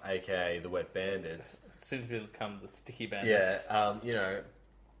Marv, a.k.a. the Wet Bandits... Soon to become the Sticky Bandits. Yeah,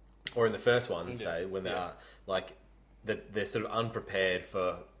 or in the first one, say, when they are, like, that they're sort of unprepared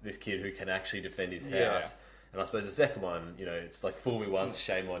for this kid who can actually defend his house. Yeah. And I suppose the second one, it's like, fool me once,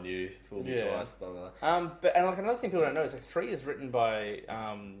 shame on you, fool me twice, blah, blah, blah. But like another thing people don't know is like 3 is written by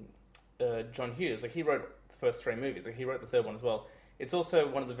John Hughes. Like, he wrote the first 3 movies. Like, he wrote the third one as well. It's also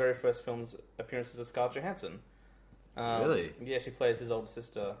one of the very first appearances of Scarlett Johansson. Really? Yeah, she plays his older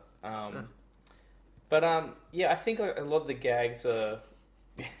sister. But I think like, a lot of the gags are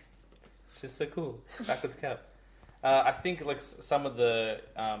she's so cool. Backwards cap. I think like some of the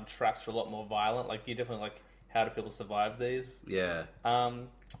traps are a lot more violent. Like, you definitely like, how do people survive these? Yeah.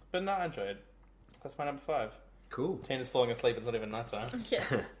 But no, I enjoyed it. That's my number 5. Cool. Tina's falling asleep. It's not even nighttime. Yeah.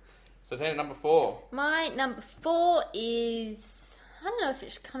 So Tina, number 4. My number 4 is... I don't know if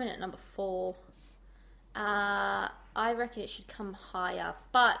it should come in at number 4. I reckon it should come higher.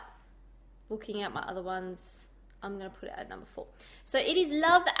 But looking at my other ones, I'm going to put it at number 4. So it is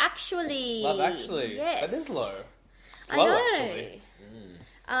Love Actually. Love Actually. Yes. That is low. It's I low, know. actually.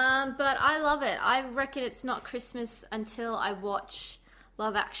 But I love it. I reckon it's not Christmas until I watch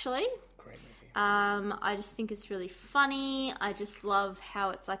Love Actually. Great movie. I just think it's really funny. I just love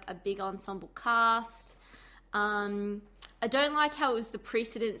how it's like a big ensemble cast. I don't like how it was the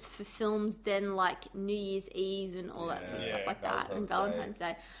precedence for films then like New Year's Eve and all that sort of stuff like that, and Valentine's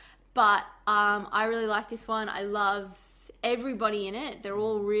Day. But I really like this one. I love everybody in it. They're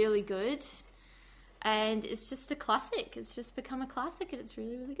all really good. And it's just a classic. It's just become a classic, and it's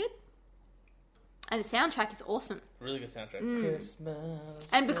really, really good. And the soundtrack is awesome. Really good soundtrack. Christmas.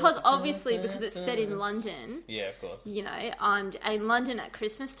 And because it's set in London, Yeah, of course. I'm in London at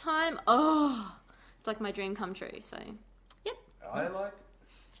Christmas time. Oh, it's like my dream come true. So, yep. I like...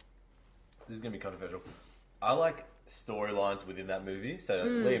 This is going to be controversial. I like storylines within that movie. So,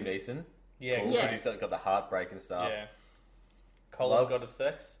 Liam Neeson. Yeah, Cool, Yeah. because he's got the heartbreak and stuff. Yeah. Colin, God of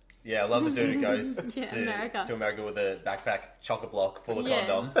Sex. Yeah, I love the dude who goes Yeah, to America with a backpack, chock-a-block full of Yeah.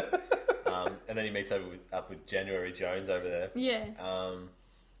 condoms. And then he meets up with January Jones over there. Yeah.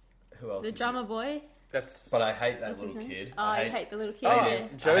 Who else? The is drummer boy. But I hate that What's little his name? kid. Oh, I hate the little kid. I yeah. hate him.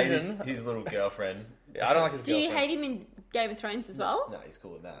 I hate Jojen. his little girlfriend. Yeah, I don't like his Do you girlfriend. hate him in Game of Thrones as well? No, he's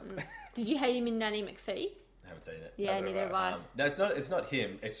cool in that. Did you hate him in Nanny McPhee? I haven't seen it. Yeah, neither have I. No, it's not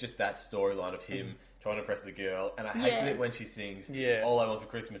him. It's just that storyline of him trying to impress the girl, and I hate Yeah. it when she sings Yeah. "All I Want for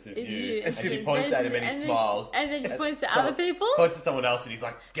Christmas Is Is You," you. and she points at him and he smiles, And then she points to someone other people. points to someone else, and he's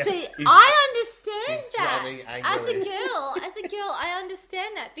like, See, he's- I understand he's that. drumming As a angrily. girl, I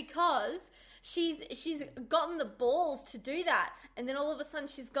understand that because she's gotten the balls to do that, and then all of a sudden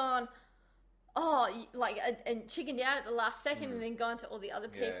she's gone, and chickened out at the last second, and then gone to all the other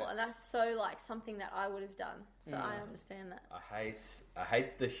people, Yeah. and that's so like something that I would have done. So I understand that. I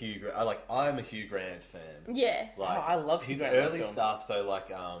hate the Hugh Grant. I'm a Hugh Grant fan. Yeah. Like, I love Hugh his Grant in that early film. stuff. So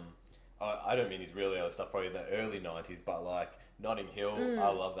like, I don't mean his really early stuff, probably in the early '90s, but like Notting Hill, I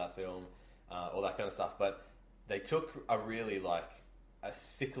love that film, all that kind of stuff. But they took a really like a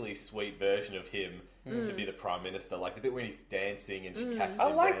sickly sweet version of him to be the prime minister. Like the bit when he's dancing and she catches him.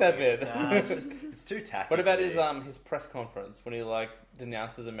 I like that dancing. bit. Nah, it's too tacky. What about for me. his press conference when he like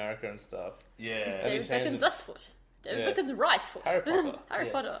denounces America and stuff? Yeah. David change Beckham's it. left foot. David Yeah. Beckham's right foot. Harry Potter. Harry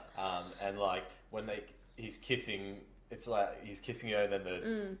Yeah. Potter. And like when he's kissing, it's like he's kissing her, and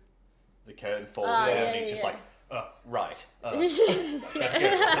then the curtain falls down, and he's just like, right. Something like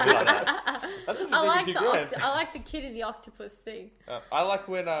that. That's what I you like think of Hugh Grant. I like the kid in the octopus thing. I like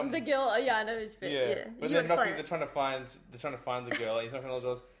when The girl. Oh, yeah, I know which bit. Yeah. when You they're, explain they're trying to find the girl. He's knocking on the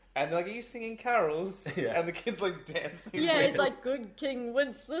doors, and they're like, "Are you singing carols?" Yeah. And the kid's like dancing. Yeah, it's like good King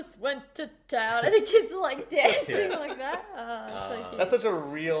Wenceslas went to town, and the kids are like dancing like that. So cute. That's such a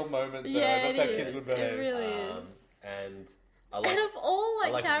real moment, though. Yeah, That's it how kids is. would behave. It really is. And I like, And of all I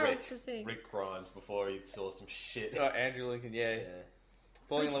like like carols Rick, to sing, Rick Grimes before he saw some shit. Oh, Andrew Lincoln, yeah.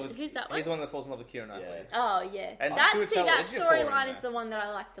 Falling in love with, who's that one? He's the one that falls in love with Keira Knightley. Yeah. oh yeah, And that Stuart see Taylor that is your forward in storyline there. is the one that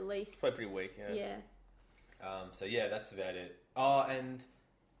I like the least. It's probably pretty weak, yeah. Yeah, So yeah, that's about it. Oh, and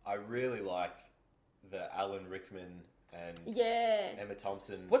I really like the Alan Rickman and Emma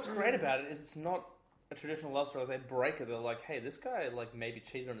Thompson. What's great about it is it's not a traditional love story. They break it. They're like, hey, this guy like maybe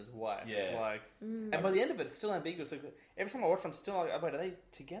cheated on his wife. Yeah. Like, and by the end of it, it's still ambiguous. Like, every time I watch it, I'm still like, wait, are they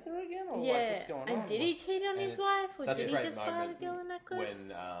together again? Or like, what's going on? And did he cheat on his wife? Or such did a he great just buy the moment girl a necklace?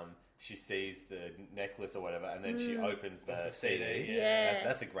 when she sees the necklace or whatever, and then she opens the CD. Yeah.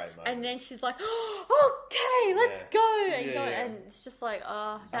 That's a great moment. And then she's like, okay, let's go. And Yeah, go. yeah. And it's just like,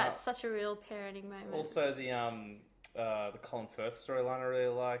 that's such a real parenting moment. Also, the Colin Firth storyline I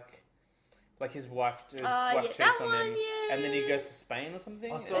really like. Like his wife cheats on him, and then he goes to Spain or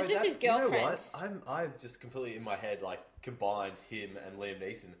something. Oh, sorry, It's just his girlfriend. You know what? I've just completely in my head like combined him and Liam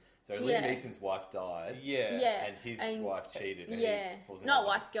Neeson. So Liam Neeson's wife died. Yeah. And his wife cheated. And Yeah. He falls in Not love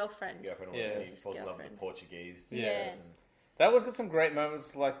wife, girlfriend. Girlfriend. Yeah. And he falls in love with the Portuguese. Yeah. And That was got some great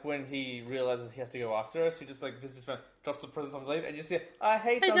moments, like when he realizes he has to go after us. He just like visits his friend, drops the presents off his leg, and you see, I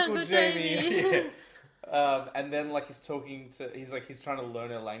hate Uncle Jamie. And then like he's trying to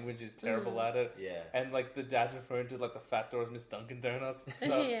learn her language. He's terrible at it. Yeah. And like the dad's referring to like the fat door as Miss Dunkin' Donuts and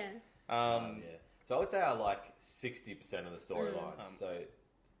stuff. Yeah. So I would say I like 60% of the storyline.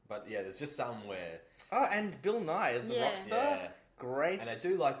 But yeah, there's just somewhere. Oh, and Bill Nye as the rock star. Yeah. Great. And I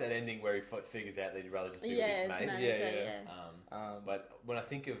do like that ending where he figures out that he'd rather just be with his mate. Manager, But when I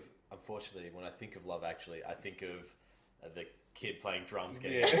think of, unfortunately, Love Actually, I think of the kid playing drums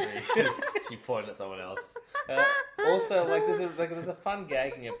getting angry because she pointed at someone else. Also, like there's a fun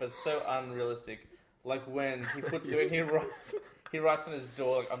gag in it, but it's so unrealistic. Like when he writes on his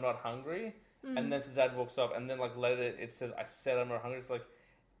door like, "I'm not hungry," and then his dad walks off, and then like later it says, "I said I'm not hungry." It's like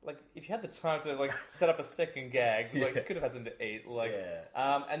if you had the time to like set up a second gag, like you could have had something to eat. Like,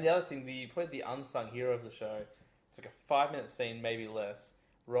 and the other thing, probably the unsung hero of the show, it's like a 5-minute scene, maybe less.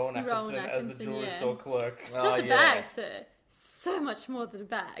 Rowan Atkinson as the jewelry store clerk. It's not a bag, sir. So much more than a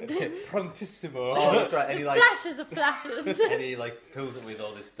bag. Prontissimo. Oh, that's right. And he like flashes of flashes. and he like fills it with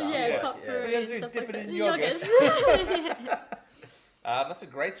all this stuff. Potpourri and stuff dip like it that. in yogurt. Yeah. That's a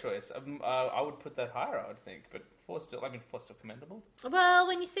great choice. I would put that higher, I would think, but four's still commendable. Well,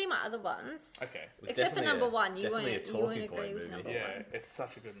 when you see my other ones, Okay. except for number one, you definitely won't a talking agree point with movie. number Yeah, one. it's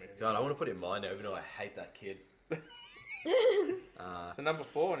such a good movie. God, I want to put it in mine now, even though I hate that kid. So number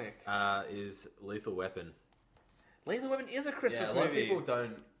 4, Nick. Is Lethal Weapon. Lethal Weapon is a Christmas A movie. lot of people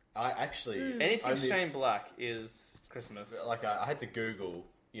don't. I actually Anything Shane Black is Christmas. like. I had to Google,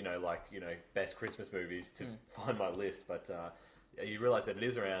 best Christmas movies to find my list, but you realise that it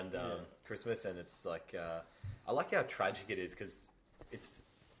is around Christmas, and it's like I like how tragic it is because it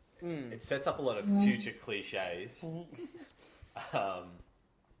sets up a lot of future cliches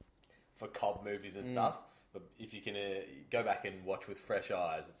for cop movies and stuff. But if you can go back and watch with fresh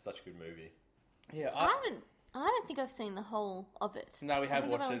eyes, it's such a good movie. Yeah, I don't think I've seen the whole of it. No, we have I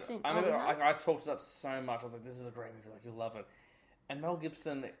think I've watched only it. seen- I oh, remember we have? I talked it up so much. I was like, "This is a great movie. Like, you'll love it." And Mel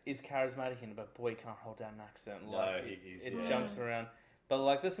Gibson is charismatic in it, but boy, he can't hold down an accent. Like, it jumps around. But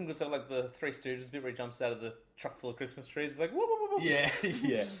like, there's some good stuff, like the Three Stooges bit where he jumps out of the truck full of Christmas trees. It's like, whoop, whoop, whoop, whoop.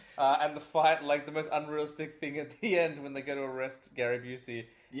 Yeah. And the fight, like the most unrealistic thing at the end when they go to arrest Gary Busey.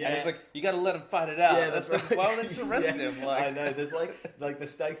 Yeah. And it's like, you got to let him fight it out. Yeah, that's It's like, right. why don't they just arrest him? Like, I know. There's like the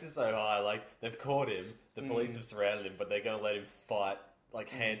stakes are so high. Like they've caught him. The police have surrounded him, but they're going to let him fight like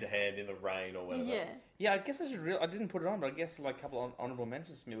hand to hand in the rain or whatever. Yeah. Yeah, I guess I didn't put it on, but I guess like a couple of honourable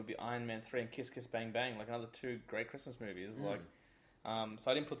mentions for me would be Iron Man 3 and Kiss Kiss Bang Bang, like another 2 great Christmas movies. Like,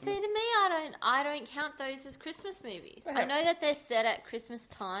 so I didn't put them. See, to me, I don't count those as Christmas movies. I know that they're set at Christmas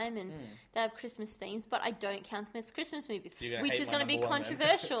time and they have Christmas themes, but I don't count them as Christmas movies, You're gonna which hate is my going to be number one, then.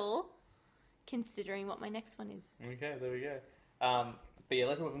 controversial, considering what my next one is. Okay, there we go. But yeah,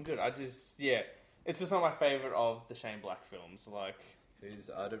 Lethal Weapon good. It's just not my favourite of the Shane Black films. Like,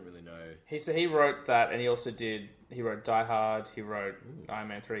 I don't really know. he wrote that, and he also wrote Die Hard. He wrote Iron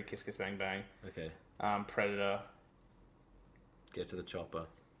Man 3, Kiss Kiss Bang Bang, Okay, Predator. get to the chopper.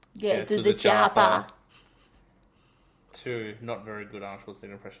 Get to the chopper. 2 not very good Arnold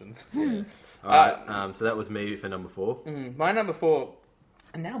Schwarzenegger impressions. All right. So that was me for number 4. My number 4,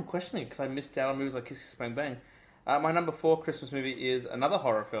 and now I'm questioning because I missed out on movies like Kiss Kiss Bang Bang. My number 4 Christmas movie is another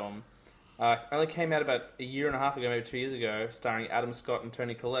horror film. Only came out about a year and a half ago, maybe 2 years ago, starring Adam Scott and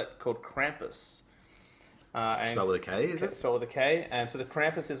Toni Collette, called Krampus. Spelled with a K, is it? Spelled with a K. And so the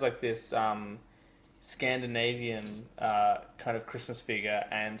Krampus is like this Scandinavian kind of Christmas figure,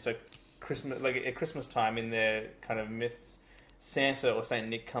 and so at Christmas time in their kind of myths, Santa or Saint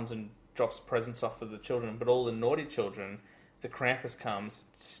Nick comes and drops presents off for the children, but all the naughty children, the Krampus comes,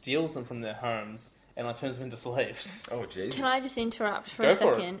 steals them from their homes, and like turns them into slaves. Oh, Jesus. Can I just interrupt for Go a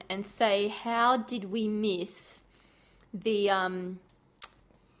for it. second and say, how did we miss the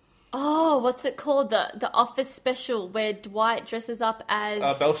what's it called? The Office special where Dwight dresses up as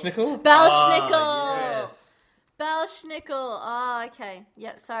Belschnickel? Belschnickel. Yes. Belschnickel. Oh, okay.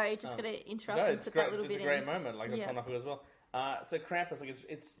 Yep. Sorry, just gonna interrupt No, and it's put great. that little It's bit a great in. moment. Like that's Yeah. one I feel as well. So Krampus, like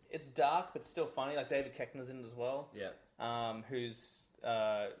it's dark but still funny. Like David Koechner's in it as well. Yeah. Who's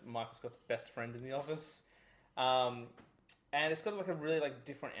Michael Scott's best friend in the office. And it's got like a really like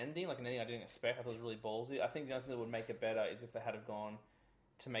different ending, like an ending I didn't expect. I thought it was really ballsy. I think the only thing that would make it better is if they had have gone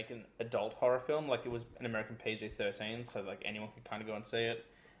to make an adult horror film, like it was an American PG-13, so like anyone could kind of go and see it.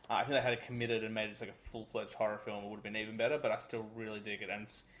 I think they had it committed and made it just like a full-fledged horror film. It would have been even better, but I still really dig it, and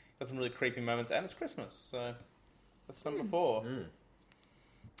it's got some really creepy moments, and it's Christmas, so that's number 4.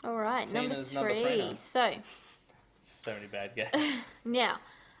 All right, number Tina's 3. number 3 now. So many bad guys. now,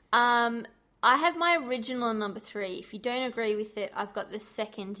 I have my original number 3. If you don't agree with it, I've got the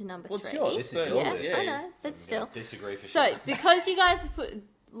second number 3. Well, it's yours. This is So, your yeah, list. I know, So but I'm still. gonna disagree for So, sure. because you guys have put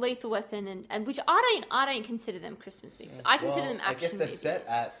Lethal Weapon and which I don't consider them Christmas movies. I consider them I action guess they're movies. set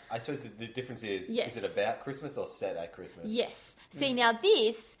at. I suppose the difference is: Yes. is it about Christmas or set at Christmas? Yes. See, now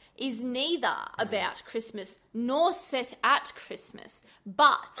this is neither about Christmas nor set at Christmas,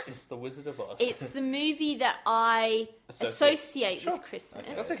 but It's The Wizard of Oz. it's the movie that I associate with Christmas.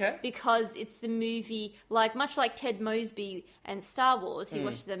 Okay. That's okay. Because it's the movie, like much like Ted Mosby and Star Wars, he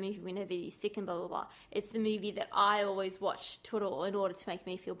watches that movie whenever he's sick and blah, blah, blah. It's the movie that I always watch in order to make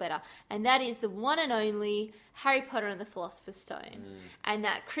me feel better. And that is the one and only Harry Potter and the Philosopher's Stone. And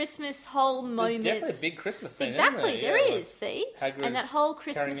that Christmas whole There's moment... definitely a big Christmas scene. Exactly, isn't there Yeah, is, see? Hagrid's And that whole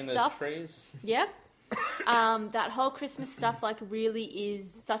carrying Christmas in those stuff... trees. Yep. That whole Christmas stuff, like, really is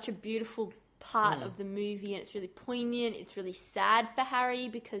such a beautiful part of the movie, and it's really poignant. It's really sad for Harry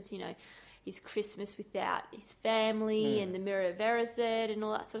because, you know, his Christmas without his family and the Mirror of Erised and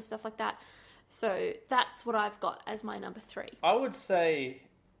all that sort of stuff like that. So that's what I've got as my number 3. I would say,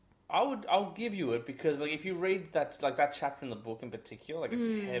 I'll give you it because like if you read that chapter in the book in particular, like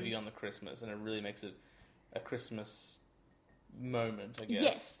it's heavy on the Christmas and it really makes it a Christmas moment, I guess.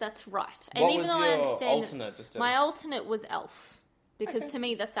 Yes, that's right. And What even was though I your understand alternate? Just my alternate was Elf. Because Okay. to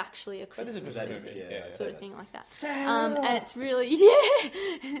me, that's actually a That is a Christmas Christmas movie. movie, yeah. Sort of thing like that. Santa! And it's really,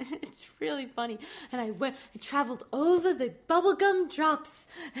 it's really funny. And I travelled over the bubblegum drops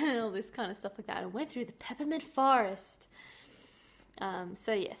and all this kind of stuff like that. I went through the peppermint forest.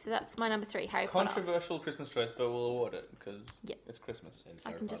 So that's my number 3, Harry Potter. Controversial Christmas choice, but we'll award it because Yep. it's Christmas. It's I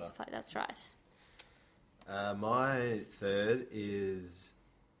Harry can Potter. justify, that's right. My third is.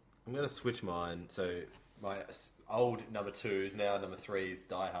 I'm going to switch mine. So my old number 2 is now number 3 is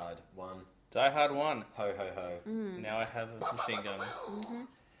Die Hard 1. Die Hard 1. Ho ho ho. Now I have a machine gun.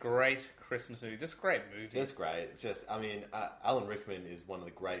 Great Christmas movie. Just great movie. Just great. It's just, I mean, Alan Rickman is one of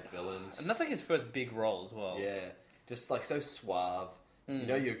the great villains. And that's like his first big role as well. Yeah, just like so suave. You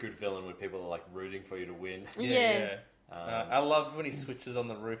know you're a good villain when people are like rooting for you to win. Yeah. I love when he switches on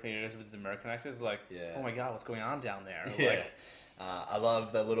the roof and he goes with his American accent. It's like, Yeah. oh my god, what's going on down there? Yeah. Like, I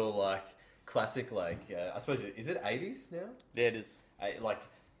love that little like classic like I suppose is it 80s now? yeah, it is. Like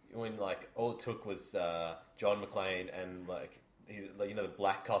when like all it took was John McClane and like he, like, you know the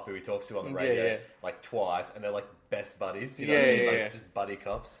black cop who he talks to on the radio yeah. like twice and they're like best buddies. You know Yeah, what I mean? yeah, Like yeah. just buddy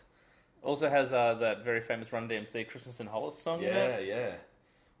cops. Also has that very famous Run DMC Christmas in Hollis song. in Yeah, it. yeah.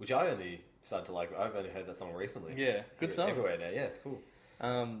 Which I only started to like. I've only heard that song recently. Yeah, good It's song. everywhere now. Yeah, it's cool.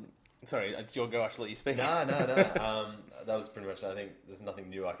 Sorry, it's your go. I should let you speak. No. That was pretty much. I think there's nothing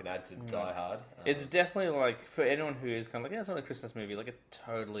new I can add to Die Hard. It's definitely like for anyone who is kind of like, yeah, it's not a Christmas movie. Like it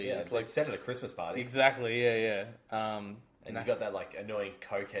totally yeah, is. it's like set at a Christmas party. Exactly. Yeah. And you've got that like annoying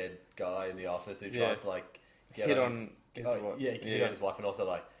cokehead guy in the office who Yeah. tries to like get Hit on on his oh, wife. yeah, hit on his wife and also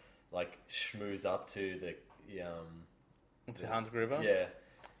like schmooze up to the It's Hans Gruber. yeah.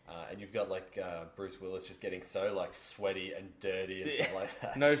 And you've got like Bruce Willis just getting so like sweaty and dirty and stuff like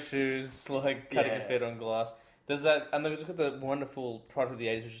that. No shoes, like cutting Yeah. his feet on glass. There's that, and they've got the wonderful product of the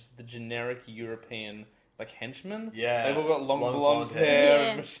 80s, which is the generic European like henchmen. Yeah. They've all got long Long blonde blonde hair, hair.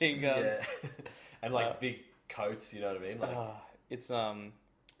 and machine guns. Yeah. And like big coats, you know what I mean? Like It's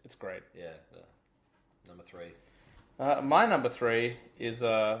great. yeah. Number 3. My number 3 is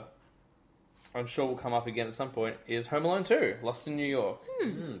I'm sure will come up again at some point. Is Home Alone 2: Lost in New York,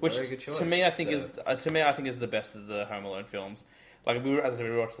 which very good choice. to me I think So- is the best of the Home Alone films. Like as I said,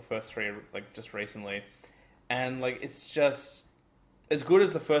 we watched the first 3 like just recently, and like it's just as good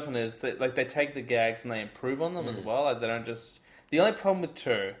as the first one is. Like they take the gags and they improve on them as well. Like they don't just. The only problem with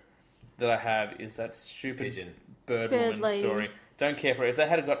 2 that I have is that stupid Pigeon. bird Bird woman lady. story. don't care for it. If they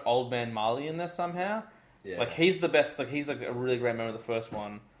had got Old Man Marley in there somehow, like he's the best. Like he's like a really great member of the first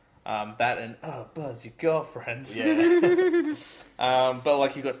one. That and Buzz, your girlfriend. Yeah. But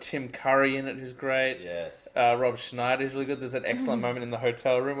like you got Tim Curry in it, who's great. Yes. Rob Schneider's really good. There's that excellent moment in the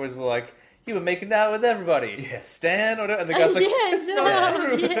hotel room where he's like, "You were making out with everybody, Stan," or and the guy's like, "It's not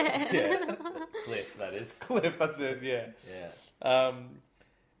true." Yeah. Cliff, that is. Cliff, that's it. Yeah. Yeah.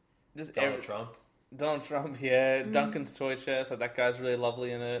 Just Donald Trump. Donald Trump, yeah. Duncan's toy chest, like that guy's really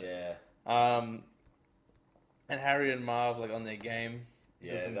lovely in it. Yeah. And Harry and Marv like on their game.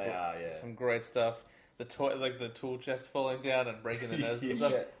 Yeah, they are. Yeah. Some great stuff. The toy, like the tool chest falling down and breaking the nose and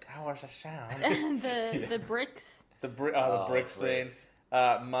stuff. How was I sound? the bricks. The bricks thing.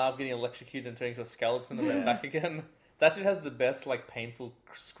 Marv getting electrocuted and turning into a skeleton and then back again. That dude has the best like painful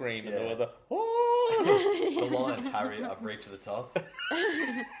scream in the world. The line, Harry, I've reached the top.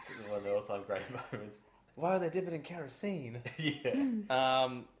 One of the all-time great moments. Why are they dipping in kerosene? Yeah.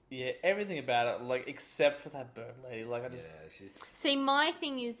 Yeah, everything about it, like, except for that bird lady. Like, I just... Yeah, See, my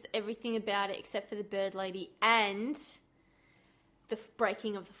thing is everything about it except for the bird lady and the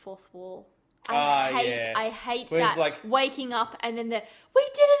breaking of the fourth wall. I hate that. Like, waking up and then we did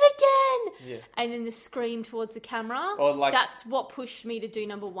it again! Yeah. And then the scream towards the camera. Or like, that's what pushed me to do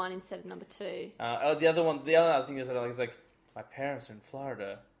number 1 instead of number 2. the other thing is that I like, my parents are in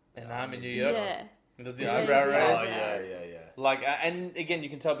Florida and I'm in New York. Yeah. And does the eyebrow raise. Oh, yeah. Like, and again, you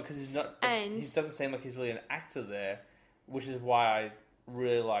can tell because he's not... he doesn't seem like he's really an actor there, which is why I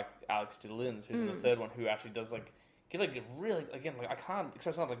really like Alex DeLinz, who's in the third one, who actually does, like, give, like, really... Again, like, I can't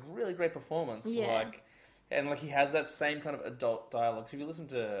express not like, really great performance. Yeah. Like, and, like, he has that same kind of adult dialogue. So if you listen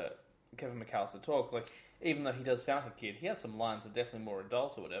to Kevin McAllister talk, like, even though he does sound like a kid, he has some lines that are definitely more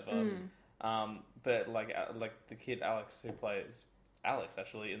adult or whatever. But, like the kid Alex, who plays Alex,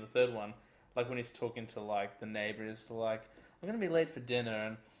 actually, in the third one, like, when he's talking to, like, the neighbors, like, I'm going to be late for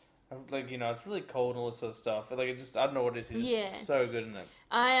dinner, and, like, you know, it's really cold and all this sort of stuff. But, like, it just, I don't know what it is. He's just so good in it.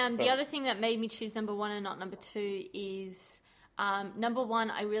 The other thing that made me choose number 1 and not number 2 is, number 1,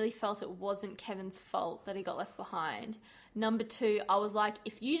 I really felt it wasn't Kevin's fault that he got left behind. Number 2, I was like,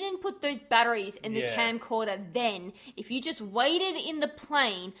 if you didn't put those batteries in the camcorder then, if you just waited in the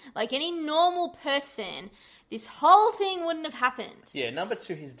plane like any normal person, this whole thing wouldn't have happened. Yeah, number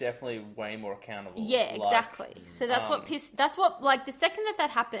 2, he's definitely way more accountable. Yeah, exactly. So that's like, the second that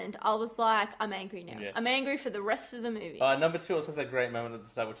happened, I was like, I'm angry now. Yeah. I'm angry for the rest of the movie. Number 2 also has that great moment at the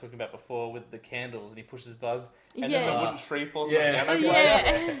start we were talking about before with the candles, and he pushes Buzz, and then the wooden tree falls down.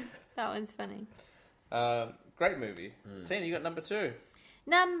 That one's funny. Great movie. Tina, you got number 2.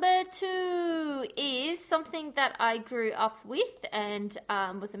 Number 2 is something that I grew up with and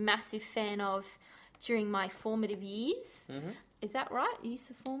was a massive fan of during my formative years. Mm-hmm. Is that right?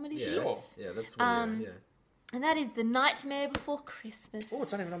 Use of formative years? Sure. Yeah, that's when And that is The Nightmare Before Christmas. Oh,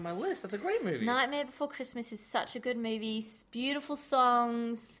 it's not even on my list. That's a great movie. Nightmare Before Christmas is such a good movie. Beautiful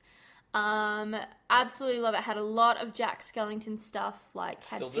songs. Absolutely love it. Had a lot of Jack Skellington stuff, like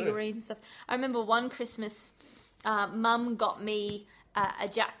had figurines and stuff. I remember one Christmas, Mum got me a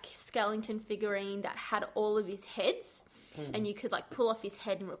Jack Skellington figurine that had all of his heads, and you could like pull off his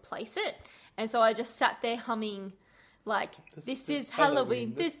head and replace it. And so I just sat there humming, like, this is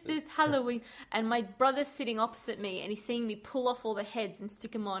Halloween, this is Halloween. And my brother's sitting opposite me, and he's seeing me pull off all the heads and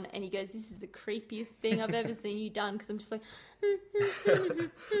stick them on. And he goes, this is the creepiest thing I've ever seen you done. Because I'm just like,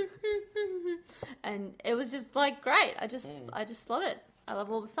 and it was just, like, great. I just love it. I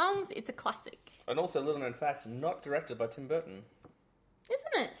love all the songs. It's a classic. And also, little known fact, not directed by Tim Burton.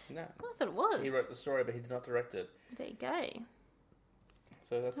 Isn't it? No. I thought it was. He wrote the story, but he did not direct it. There you go.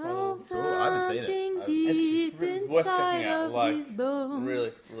 So that's my little... Cool, I haven't seen it. It's worth checking out. Like,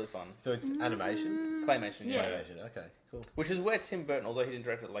 really, really fun. So it's animation? Claymation, yeah. Claymation, okay, cool. Which is where Tim Burton, although he didn't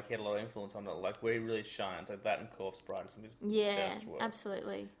direct it, like, he had a lot of influence on it, like, where he really shines. Like, that and Corpse Bride is some of his best work.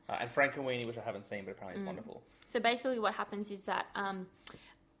 Absolutely. And Frankenweenie, which I haven't seen, but apparently is wonderful. So basically what happens is that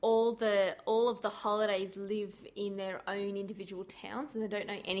all of the holidays live in their own individual towns and they don't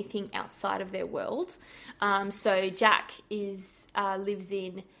know anything outside of their world. So Jack lives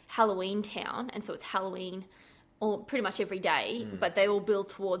in Halloween Town, and so it's Halloween pretty much every day, but they all build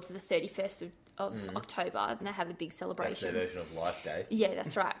towards the 31st of October, and they have a big celebration. That's their version of Life Day. Yeah,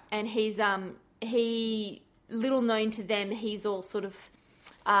 that's right. And he's little known to them, he's all sort of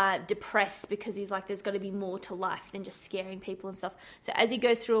depressed because he's like, there's got to be more to life than just scaring people and stuff. So as he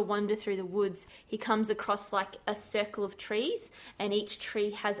goes through a wander through the woods, he comes across like a circle of trees, and each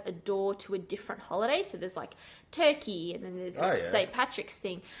tree has a door to a different holiday. So there's like Turkey, and then there's St. Patrick's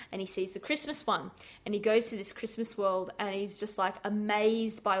thing, and he sees the Christmas one, and he goes to this Christmas world, and he's just like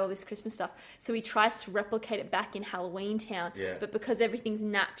amazed by all this Christmas stuff. So he tries to replicate it back in Halloween Town, but because everything's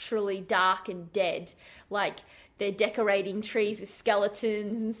naturally dark and dead, like they're decorating trees with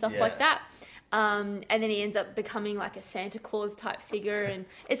skeletons and stuff like that. And then he ends up becoming like a Santa Claus type figure, and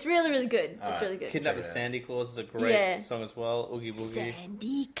it's really, really good. It's really good. Kidnap the Sandy Claus is a great song as well. Oogie Boogie.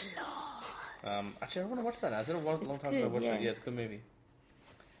 Sandy Claus. Actually, I want to watch that now. It's been a long time since I watched it. Yeah, it's a good movie.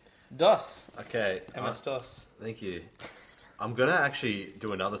 DOS. Okay. MS DOS. Thank you. I'm going to actually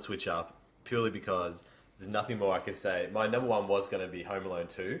do another switch up purely because there's nothing more I can say. My number one was going to be Home Alone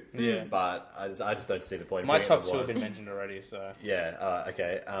 2. Yeah. But I just don't see the point. My top two have been mentioned already, so... Yeah,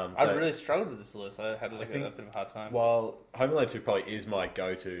 okay. I really struggled with this list. I had a bit of a hard time. While Home Alone 2 probably is my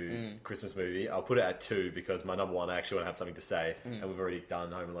go-to Christmas movie, I'll put it at 2 because my number one, I actually want to have something to say. And we've already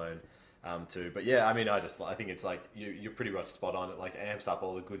done Home Alone 2. But yeah, I mean, I think it's like, you're pretty much spot on. It like amps up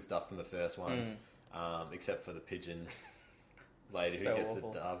all the good stuff from the first one, except for the pigeon... lady who gets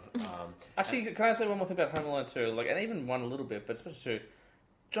awful. A dove. Actually, can I say one more thing about Home Alone 2? Like, and even one a little bit, but especially 2.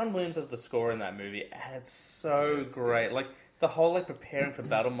 John Williams has the score in that movie, and it's so great. Good. Like, the whole, like, preparing for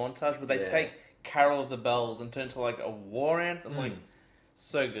battle montage where they take Carol of the Bells and turn it to, like, a war anthem. Like,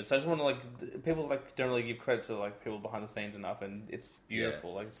 so good. So I just want to, like, people, like, don't really give credit to, like, people behind the scenes enough, and it's beautiful.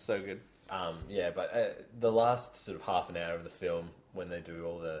 Yeah. Like, it's so good. But the last sort of half an hour of the film, when they do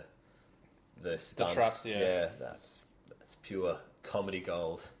all the stunts. The trucks, that's pure comedy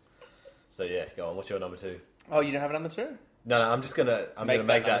gold. So yeah, go on. What's your number 2? Oh, you don't have a number 2? No, I'm gonna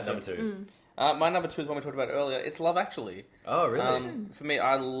make that number 2. My number 2 is one we talked about earlier. It's Love Actually. Oh, really? For me,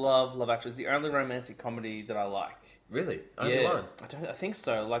 I love Love Actually. It's the only romantic comedy that I like. Really? Only one? I think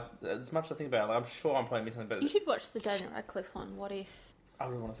so. Like, as much as I think about it, like, I'm sure I'm probably missing something. But you should watch the Daniel Radcliffe one. What if? I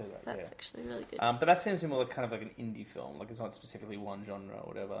really want to say that. That's actually really good. But that seems to me more like kind of like an indie film. Like, it's not specifically one genre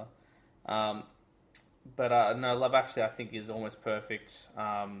or whatever. But no, Love Actually I think is almost perfect.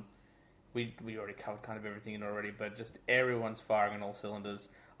 We already covered kind of everything in already, but just everyone's firing on all cylinders.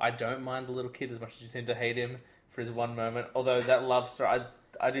 I don't mind the little kid as much as you seem to hate him for his one moment. Although that love story,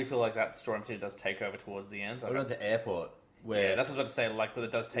 I do feel like that story does take over towards the end. What about the airport? Where that's what I was about to say. Like, but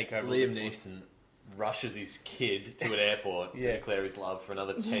it does take over. Liam Neeson rushes his kid to an airport to declare his love for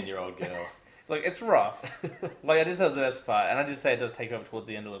another 10-year-old girl. Like, it's rough. Like, I did say it was the best part, and I did say it does take over towards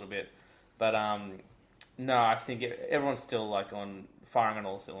the end a little bit, but no, I think everyone's still, like, firing on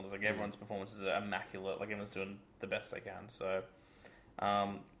all cylinders. Like, everyone's performances are immaculate. Like, everyone's doing the best they can. So,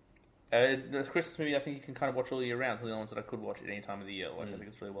 the Christmas movie, I think you can kind of watch all year round. It's the only ones that I could watch at any time of the year. Like, I think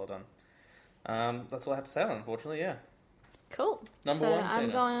it's really well done. That's all I have to say on it, unfortunately, yeah. Cool. Number one,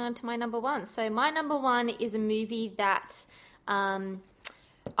 I'm going on to my number 1. So, my number 1 is a movie that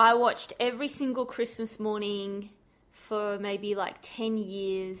I watched every single Christmas morning for maybe, like, 10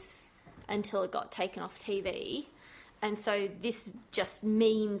 years until it got taken off TV. And so this just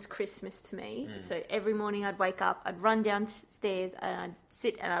means Christmas to me. So every morning I'd wake up, I'd run downstairs and I'd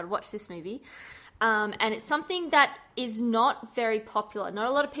sit and I'd watch this movie. And it's something that is not very popular. Not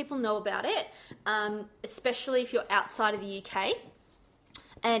a lot of people know about it, especially if you're outside of the UK.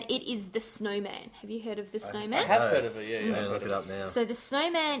 And it is The Snowman. Have you heard of The Snowman? I have heard of it, yeah. I'll look it up now. So The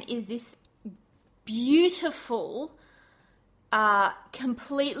Snowman is this beautiful...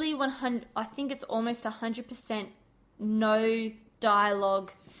 completely 100. I think it's almost 100% no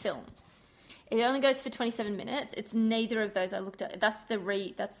dialogue film. It only goes for 27 minutes. It's neither of those I looked at. That's the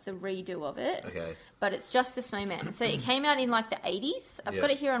redo of it. Okay. But it's just The Snowman. So it came out in like the 80s. I've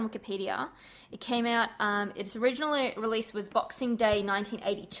got it here on Wikipedia. It came out. Its original release was Boxing Day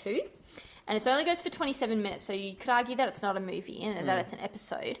 1982. And it only goes for 27 minutes, so you could argue that it's not a movie and that it's an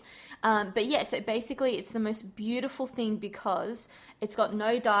episode. But yeah, so basically it's the most beautiful thing because it's got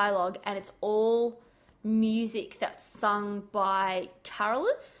no dialogue and it's all music that's sung by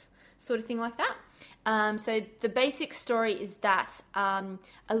carolers, sort of thing like that. So the basic story is that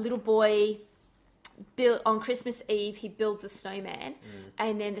a little boy... on Christmas Eve, he builds a snowman,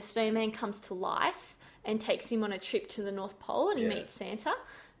 and then the snowman comes to life and takes him on a trip to the North Pole, and he meets Santa.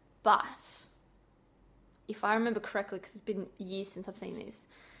 But if I remember correctly, because it's been years since I've seen this,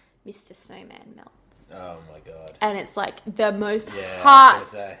 Mr. Snowman melts. Oh my god! And it's like the most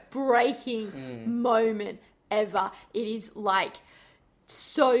heart-breaking moment ever. It is like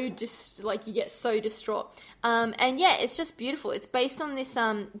so like you get so distraught. And yeah, it's just beautiful. It's based on this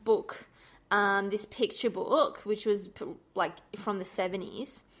book. this picture book, which was like from the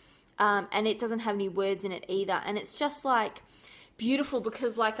 70s, and it doesn't have any words in it either, and it's just like beautiful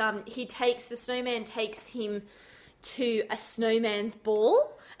because like the snowman takes him to a snowman's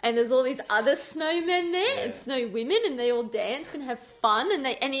ball, and there's all these other snowmen there and snow women, and they all dance and have fun, and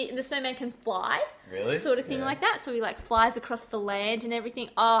the snowman can fly, Really? sort of thing like that. So he like flies across the land and everything.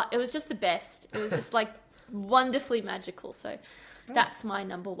 Oh, it was just the best. It was just like wonderfully magical. So that's my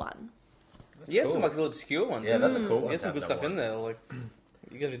number one. Yeah, some like real obscure ones. Yeah, that's a cool You one. get some to good have stuff number in there. Like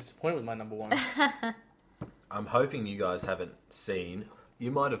you're gonna be disappointed with my number one. I'm hoping you guys haven't seen.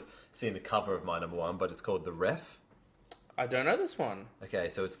 You might have seen the cover of my number one, but it's called The Ref. I don't know this one. Okay,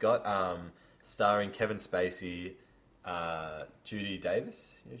 so it's got starring Kevin Spacey, Judy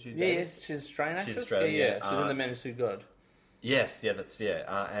Davis. You know Judy Davis? Yes, she's Australian actress. She's Australian, yeah. She's in The Man Who Sued God. Yes,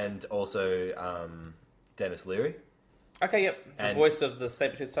 and also Dennis Leary. Okay, yep. The And- voice of the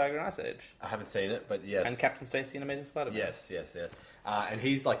saber-toothed tiger in Ice Age. I haven't seen it, but yes. And Captain Stacy in Amazing Spider-Man. Yes. And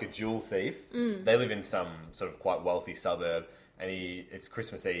he's like a jewel thief. They live in some sort of quite wealthy suburb, and it's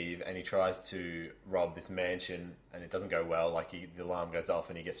Christmas Eve, and he tries to rob this mansion, and it doesn't go well. Like the alarm goes off,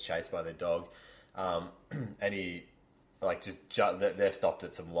 and he gets chased by their dog, and he like they're stopped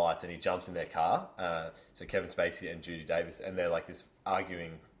at some lights, and he jumps in their car. So Kevin Spacey and Judy Davis, and they're like this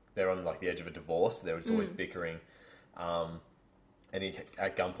arguing. They're on like the edge of a divorce. They're just always bickering. And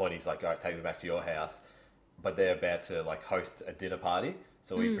at gunpoint, he's like, "All right, take me back to your house." But they're about to like host a dinner party,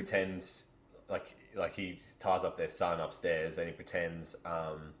 so he pretends like he ties up their son upstairs, and he pretends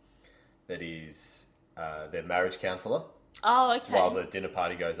that he's their marriage counselor. Oh, okay. While the dinner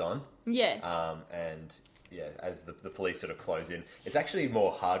party goes on. Yeah. And yeah, as the police sort of close in, it's actually more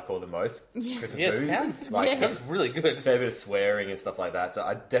hardcore than most Christmas Yeah, it movies. sounds like that's really good. fair bit of swearing and stuff like that. So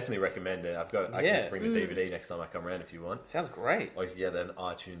I definitely recommend it. I can Yeah. just bring the DVD next time I come around if you want. Sounds great. Or you can get an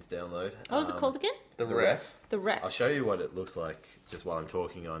iTunes download. What was it called again? The The Ref. Ref. The Ref. I'll show you what it looks like just while I'm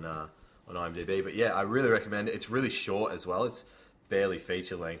talking on IMDb. But yeah, I really recommend it. It's really short as well. It's barely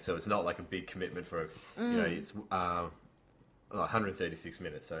feature length, so it's not like a big commitment for it's 136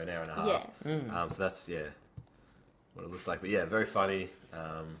 minutes, so an hour and a half. Yeah. So that's what it looks like. But yeah, very funny.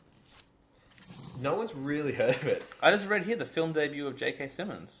 No one's really heard of it. I just read here the film debut of J.K.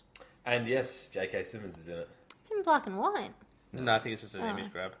 Simmons. And yes, J.K. Simmons is in it. It's in black and white. No, I think it's just an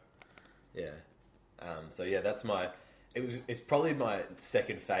image grab. Yeah. So yeah, that's it's probably my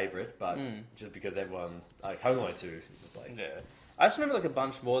second favourite, but just because everyone like Home Alone 2 is just like Yeah. I just remember like a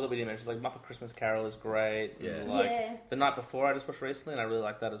bunch more that we didn't mention. Like Muppet Christmas Carol is great. Yeah. And, like Yeah. The Night Before I just watched recently, and I really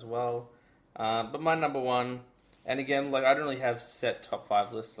like that as well. But my number one, and again, like I don't really have set top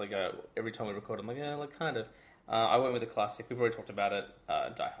 5 lists. Like every time we record, I'm like, yeah, like kind of. I went with a classic. We've already talked about it.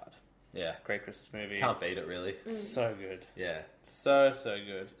 Die Hard. yeah, Great Christmas movie. can't beat it really. So good. Yeah. So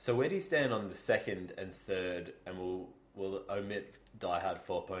good. So where do you stand on the second and third? And we'll omit Die Hard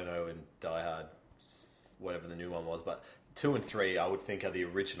 4.0 and Die Hard whatever the new one was, but 2 and 3 I would think are the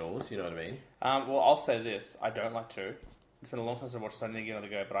originals. You know what I mean? Well, I'll say this: I don't like 2. It's been a long time since I watched it, so I need to give it another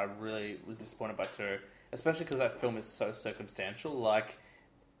go. But I really was disappointed by 2, especially because that film is so circumstantial. Like,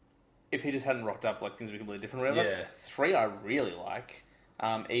 if he just hadn't rocked up, like things would be completely different. Or whatever. Yeah. 3 I really like,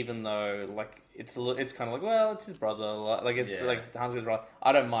 even though like it's kind of like, well, it's his brother. Like it's like Hans Gruber's brother.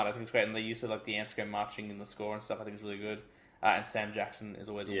 I don't mind. I think it's great, and the use of like the ants go marching in the score and stuff. I think is really good. And Sam Jackson is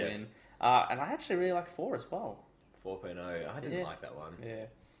always a win. And I actually really like 4 as well. 4.0. I didn't like that one. Yeah.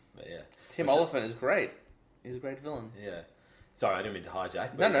 But yeah. Tim Oliphant is great. He's a great villain. Yeah. Sorry, I didn't mean to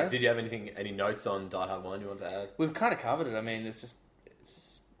hijack. But No, no. Did you have any notes on Die Hard 1 you want to add? We've kind of covered it. I mean, it's just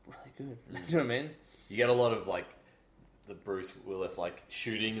really good. You know what I mean? You get a lot of like the Bruce Willis like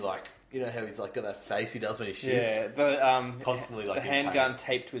shooting, like you know how he's like got that face he does when he shoots. Yeah, the Constantly, like, the in handgun pain.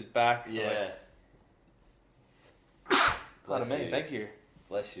 taped to his back. Yeah. Like, me. Thank you.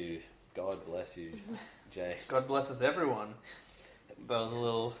 Bless you. God bless you, Jay. God bless us, everyone. That was a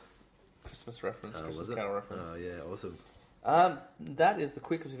little Christmas reference, Christmas Was it? Carol reference. Oh yeah, awesome. That is the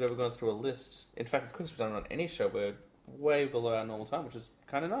quickest we've ever gone through a list. In fact, it's the quickest we've done on any show. We're way below our normal time, which is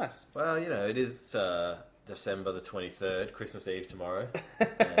kind of nice. Well, you know, it is December the 23rd, Christmas Eve tomorrow,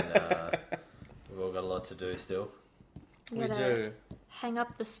 and we've all got a lot to do still. We do. Hang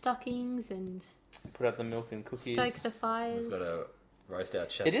up the stockings and Put out the milk and cookies. stoke the fires. We've got to roast our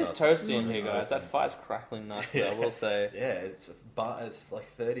chestnuts. It is toasty in here, guys. That fire's crackling nicely, I will say. Yeah, it's like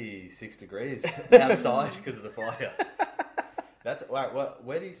 36 degrees outside because of the fire. That's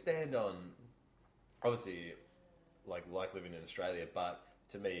where do you stand on? Obviously, like living in Australia, but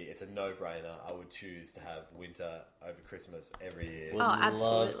to me, it's a no-brainer. I would choose to have winter over Christmas every year. Oh,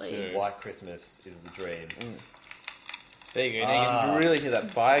 absolutely. White Christmas is the dream. There you go. Now you can really hear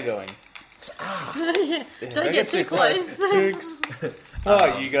that fire going. Don't get too close. Gooks.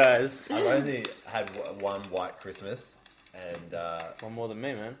 Oh, you guys. I've only had one white Christmas, and One more than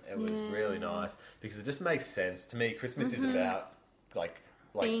me, man. it was really nice because it just makes sense to me. Christmas is about like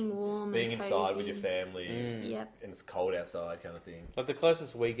Being warm being and inside cozy. with your family, Yep. and it's cold outside, kind of thing. Like the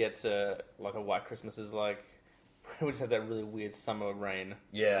closest we get to like a white Christmas is like we just have that really weird summer rain.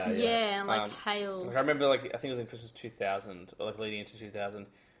 Yeah, Yeah, and like Um, hails. Like I remember, like I think it was in Christmas 2000, or like leading into 2000.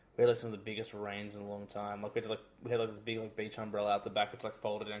 We had like some of the biggest rains in a long time. Like we had like this big like beach umbrella out the back, which like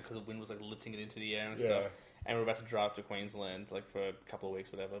folded down because the wind was like lifting it into the air and stuff. And we were about to drive to Queensland like for a couple of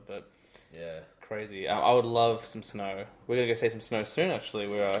weeks, whatever. But yeah. crazy. I would love some snow. We're gonna go see some snow soon. Actually,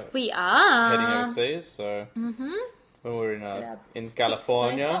 we're We heading are. overseas. So when we're our in thick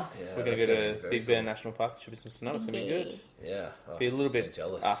California, snow socks. Yeah, we're gonna that's go gonna be to very Big Bear cool. National Park. There should be some snow. It's gonna be good. Indeed. Yeah. Oh, Be a little so bit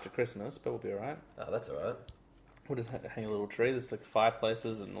jealous. after Christmas, but we'll be alright. Oh, that's alright. We'll just hang a little tree. There's like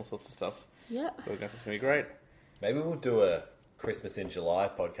fireplaces and all sorts of stuff. Yep. It's gonna be great. Maybe we'll do a Christmas in July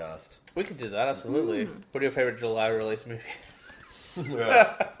podcast. We could do that, absolutely. What are your favourite July release movies?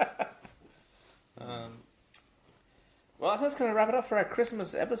 Well, I think that's going to wrap it up for our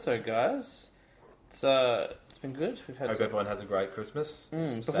Christmas episode, guys. It's been good. We've had Hope some... everyone has a great Christmas.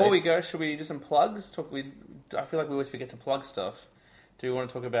 Before we go, should we do some plugs? I feel like we always forget to plug stuff. Do we want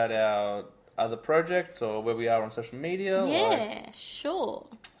to talk about our other projects or where we are on social media? Yeah, sure.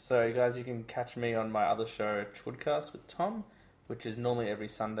 So, you guys, you can catch me on my other show, Chwoodcast with Tom, which is normally every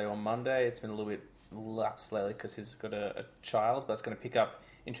Sunday or Monday. It's been a little bit lapsed lately because he's got a child, but it's going to pick up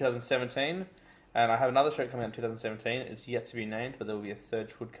in 2017. And I have another show coming out in 2017. It's yet to be named, but there will be a third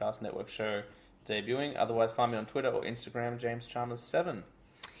Chwoodcast Network show debuting. Otherwise, find me on Twitter or Instagram, JamesChalmers7.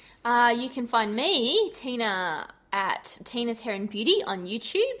 You can find me, Tina, at Tina's Hair and Beauty on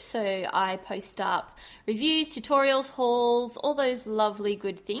YouTube. So I post up reviews, tutorials, hauls, all those lovely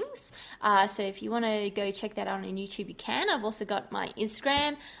good things. So if you want to go check that out on YouTube, you can. I've also got my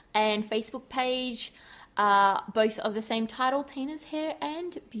Instagram and Facebook page, both of the same title, Tina's Hair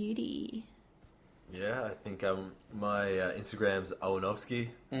and Beauty. Yeah, I think my Instagram's Owenovsky.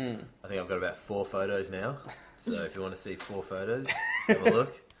 I think I've got about 4 photos now. So if you want to see 4 photos, have a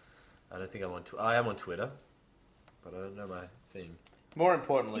look. I don't think I'm on I am on Twitter, but I don't know my thing. More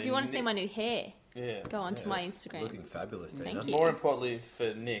importantly... If you want to see my new hair, Yeah. go onto my It's Instagram. Looking fabulous, Tina. Thank you. More importantly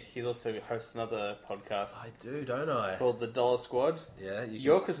for Nick, he's also hosts another podcast I do, don't I? called The Dollar Squad. Yeah, you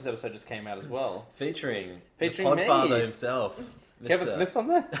Your Christmas episode just came out as well. featuring me. the Podfather himself, Kevin Mr. Smith's on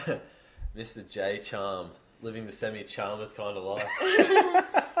there? Mr. J Charm, living the semi-Chalmers kind of life.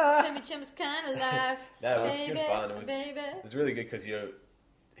 Semi-chum's kind of life. No, it was baby, good fun. It baby. was really good because you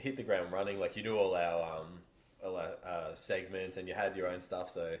hit the ground running. Like you do all our segments, and you had your own stuff.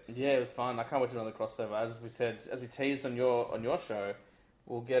 So Yeah, it was fun. I can't wait to do another crossover. As we teased on your show,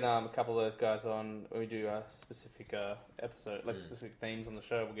 we'll get a couple of those guys on when we do a specific episode, like specific themes on the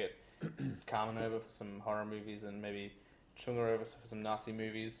show. We'll get Carmen over for some horror movies and maybe Chunga over for some Nazi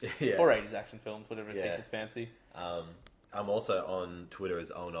movies Yeah. or 80s action films, whatever it Yeah. takes his fancy. I'm also on Twitter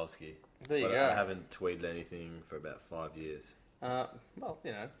as Owenovsky. There you but go. I haven't tweeted anything for about 5 years. Well,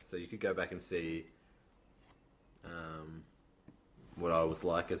 you know. So you could go back and see what I was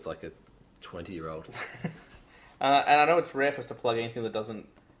like as like a 20-year-old. And I know it's rare for us to plug anything that doesn't,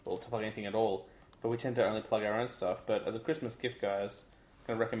 well, to plug anything at all, but we tend to only plug our own stuff. But as a Christmas gift, guys, I'm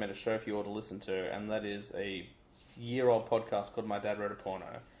going to recommend a show for you all to listen to, and that is a year-old podcast called My Dad Wrote a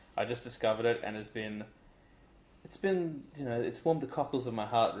Porno. I just discovered it, and it's been, you know, it's warmed the cockles of my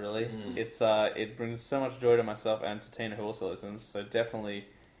heart, really. It brings so much joy to myself and to Tina, who also listens, so definitely...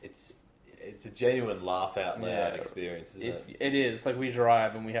 It's a genuine laugh out loud Yeah. experience, isn't it? It is. Like, we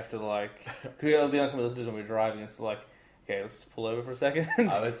drive, and we have to, like... the only time we listen to it when we're driving, it's like, okay, let's pull over for a second,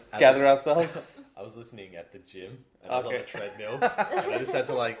 gather ourselves. I was listening at the gym, and I was on Okay. the treadmill, and I just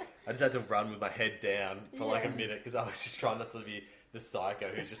had to run with my head down for like a minute because I was just trying not to be the psycho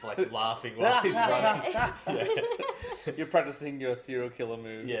who's just like laughing while he's running. You're practicing your serial killer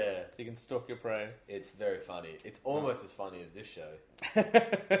move. Yeah, So you can stalk your prey. it's very funny. It's almost as funny as this show.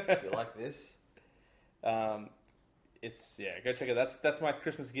 If you like this, Go check it. That's my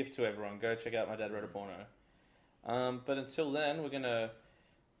Christmas gift to everyone. Go check out My Dad Wrote a Porno. But until then, we're gonna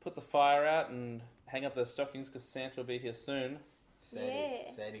put the fire out and hang up those stockings because Santa will be here soon.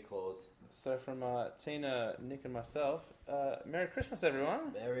 Santa Claus. So from Tina, Nick, and myself, Merry Christmas,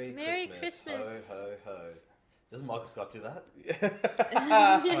 everyone. Merry Christmas. Ho, ho, ho. Doesn't Michael Scott do that?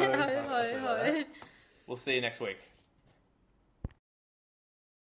 Ho, ho, ho. We'll see you next week.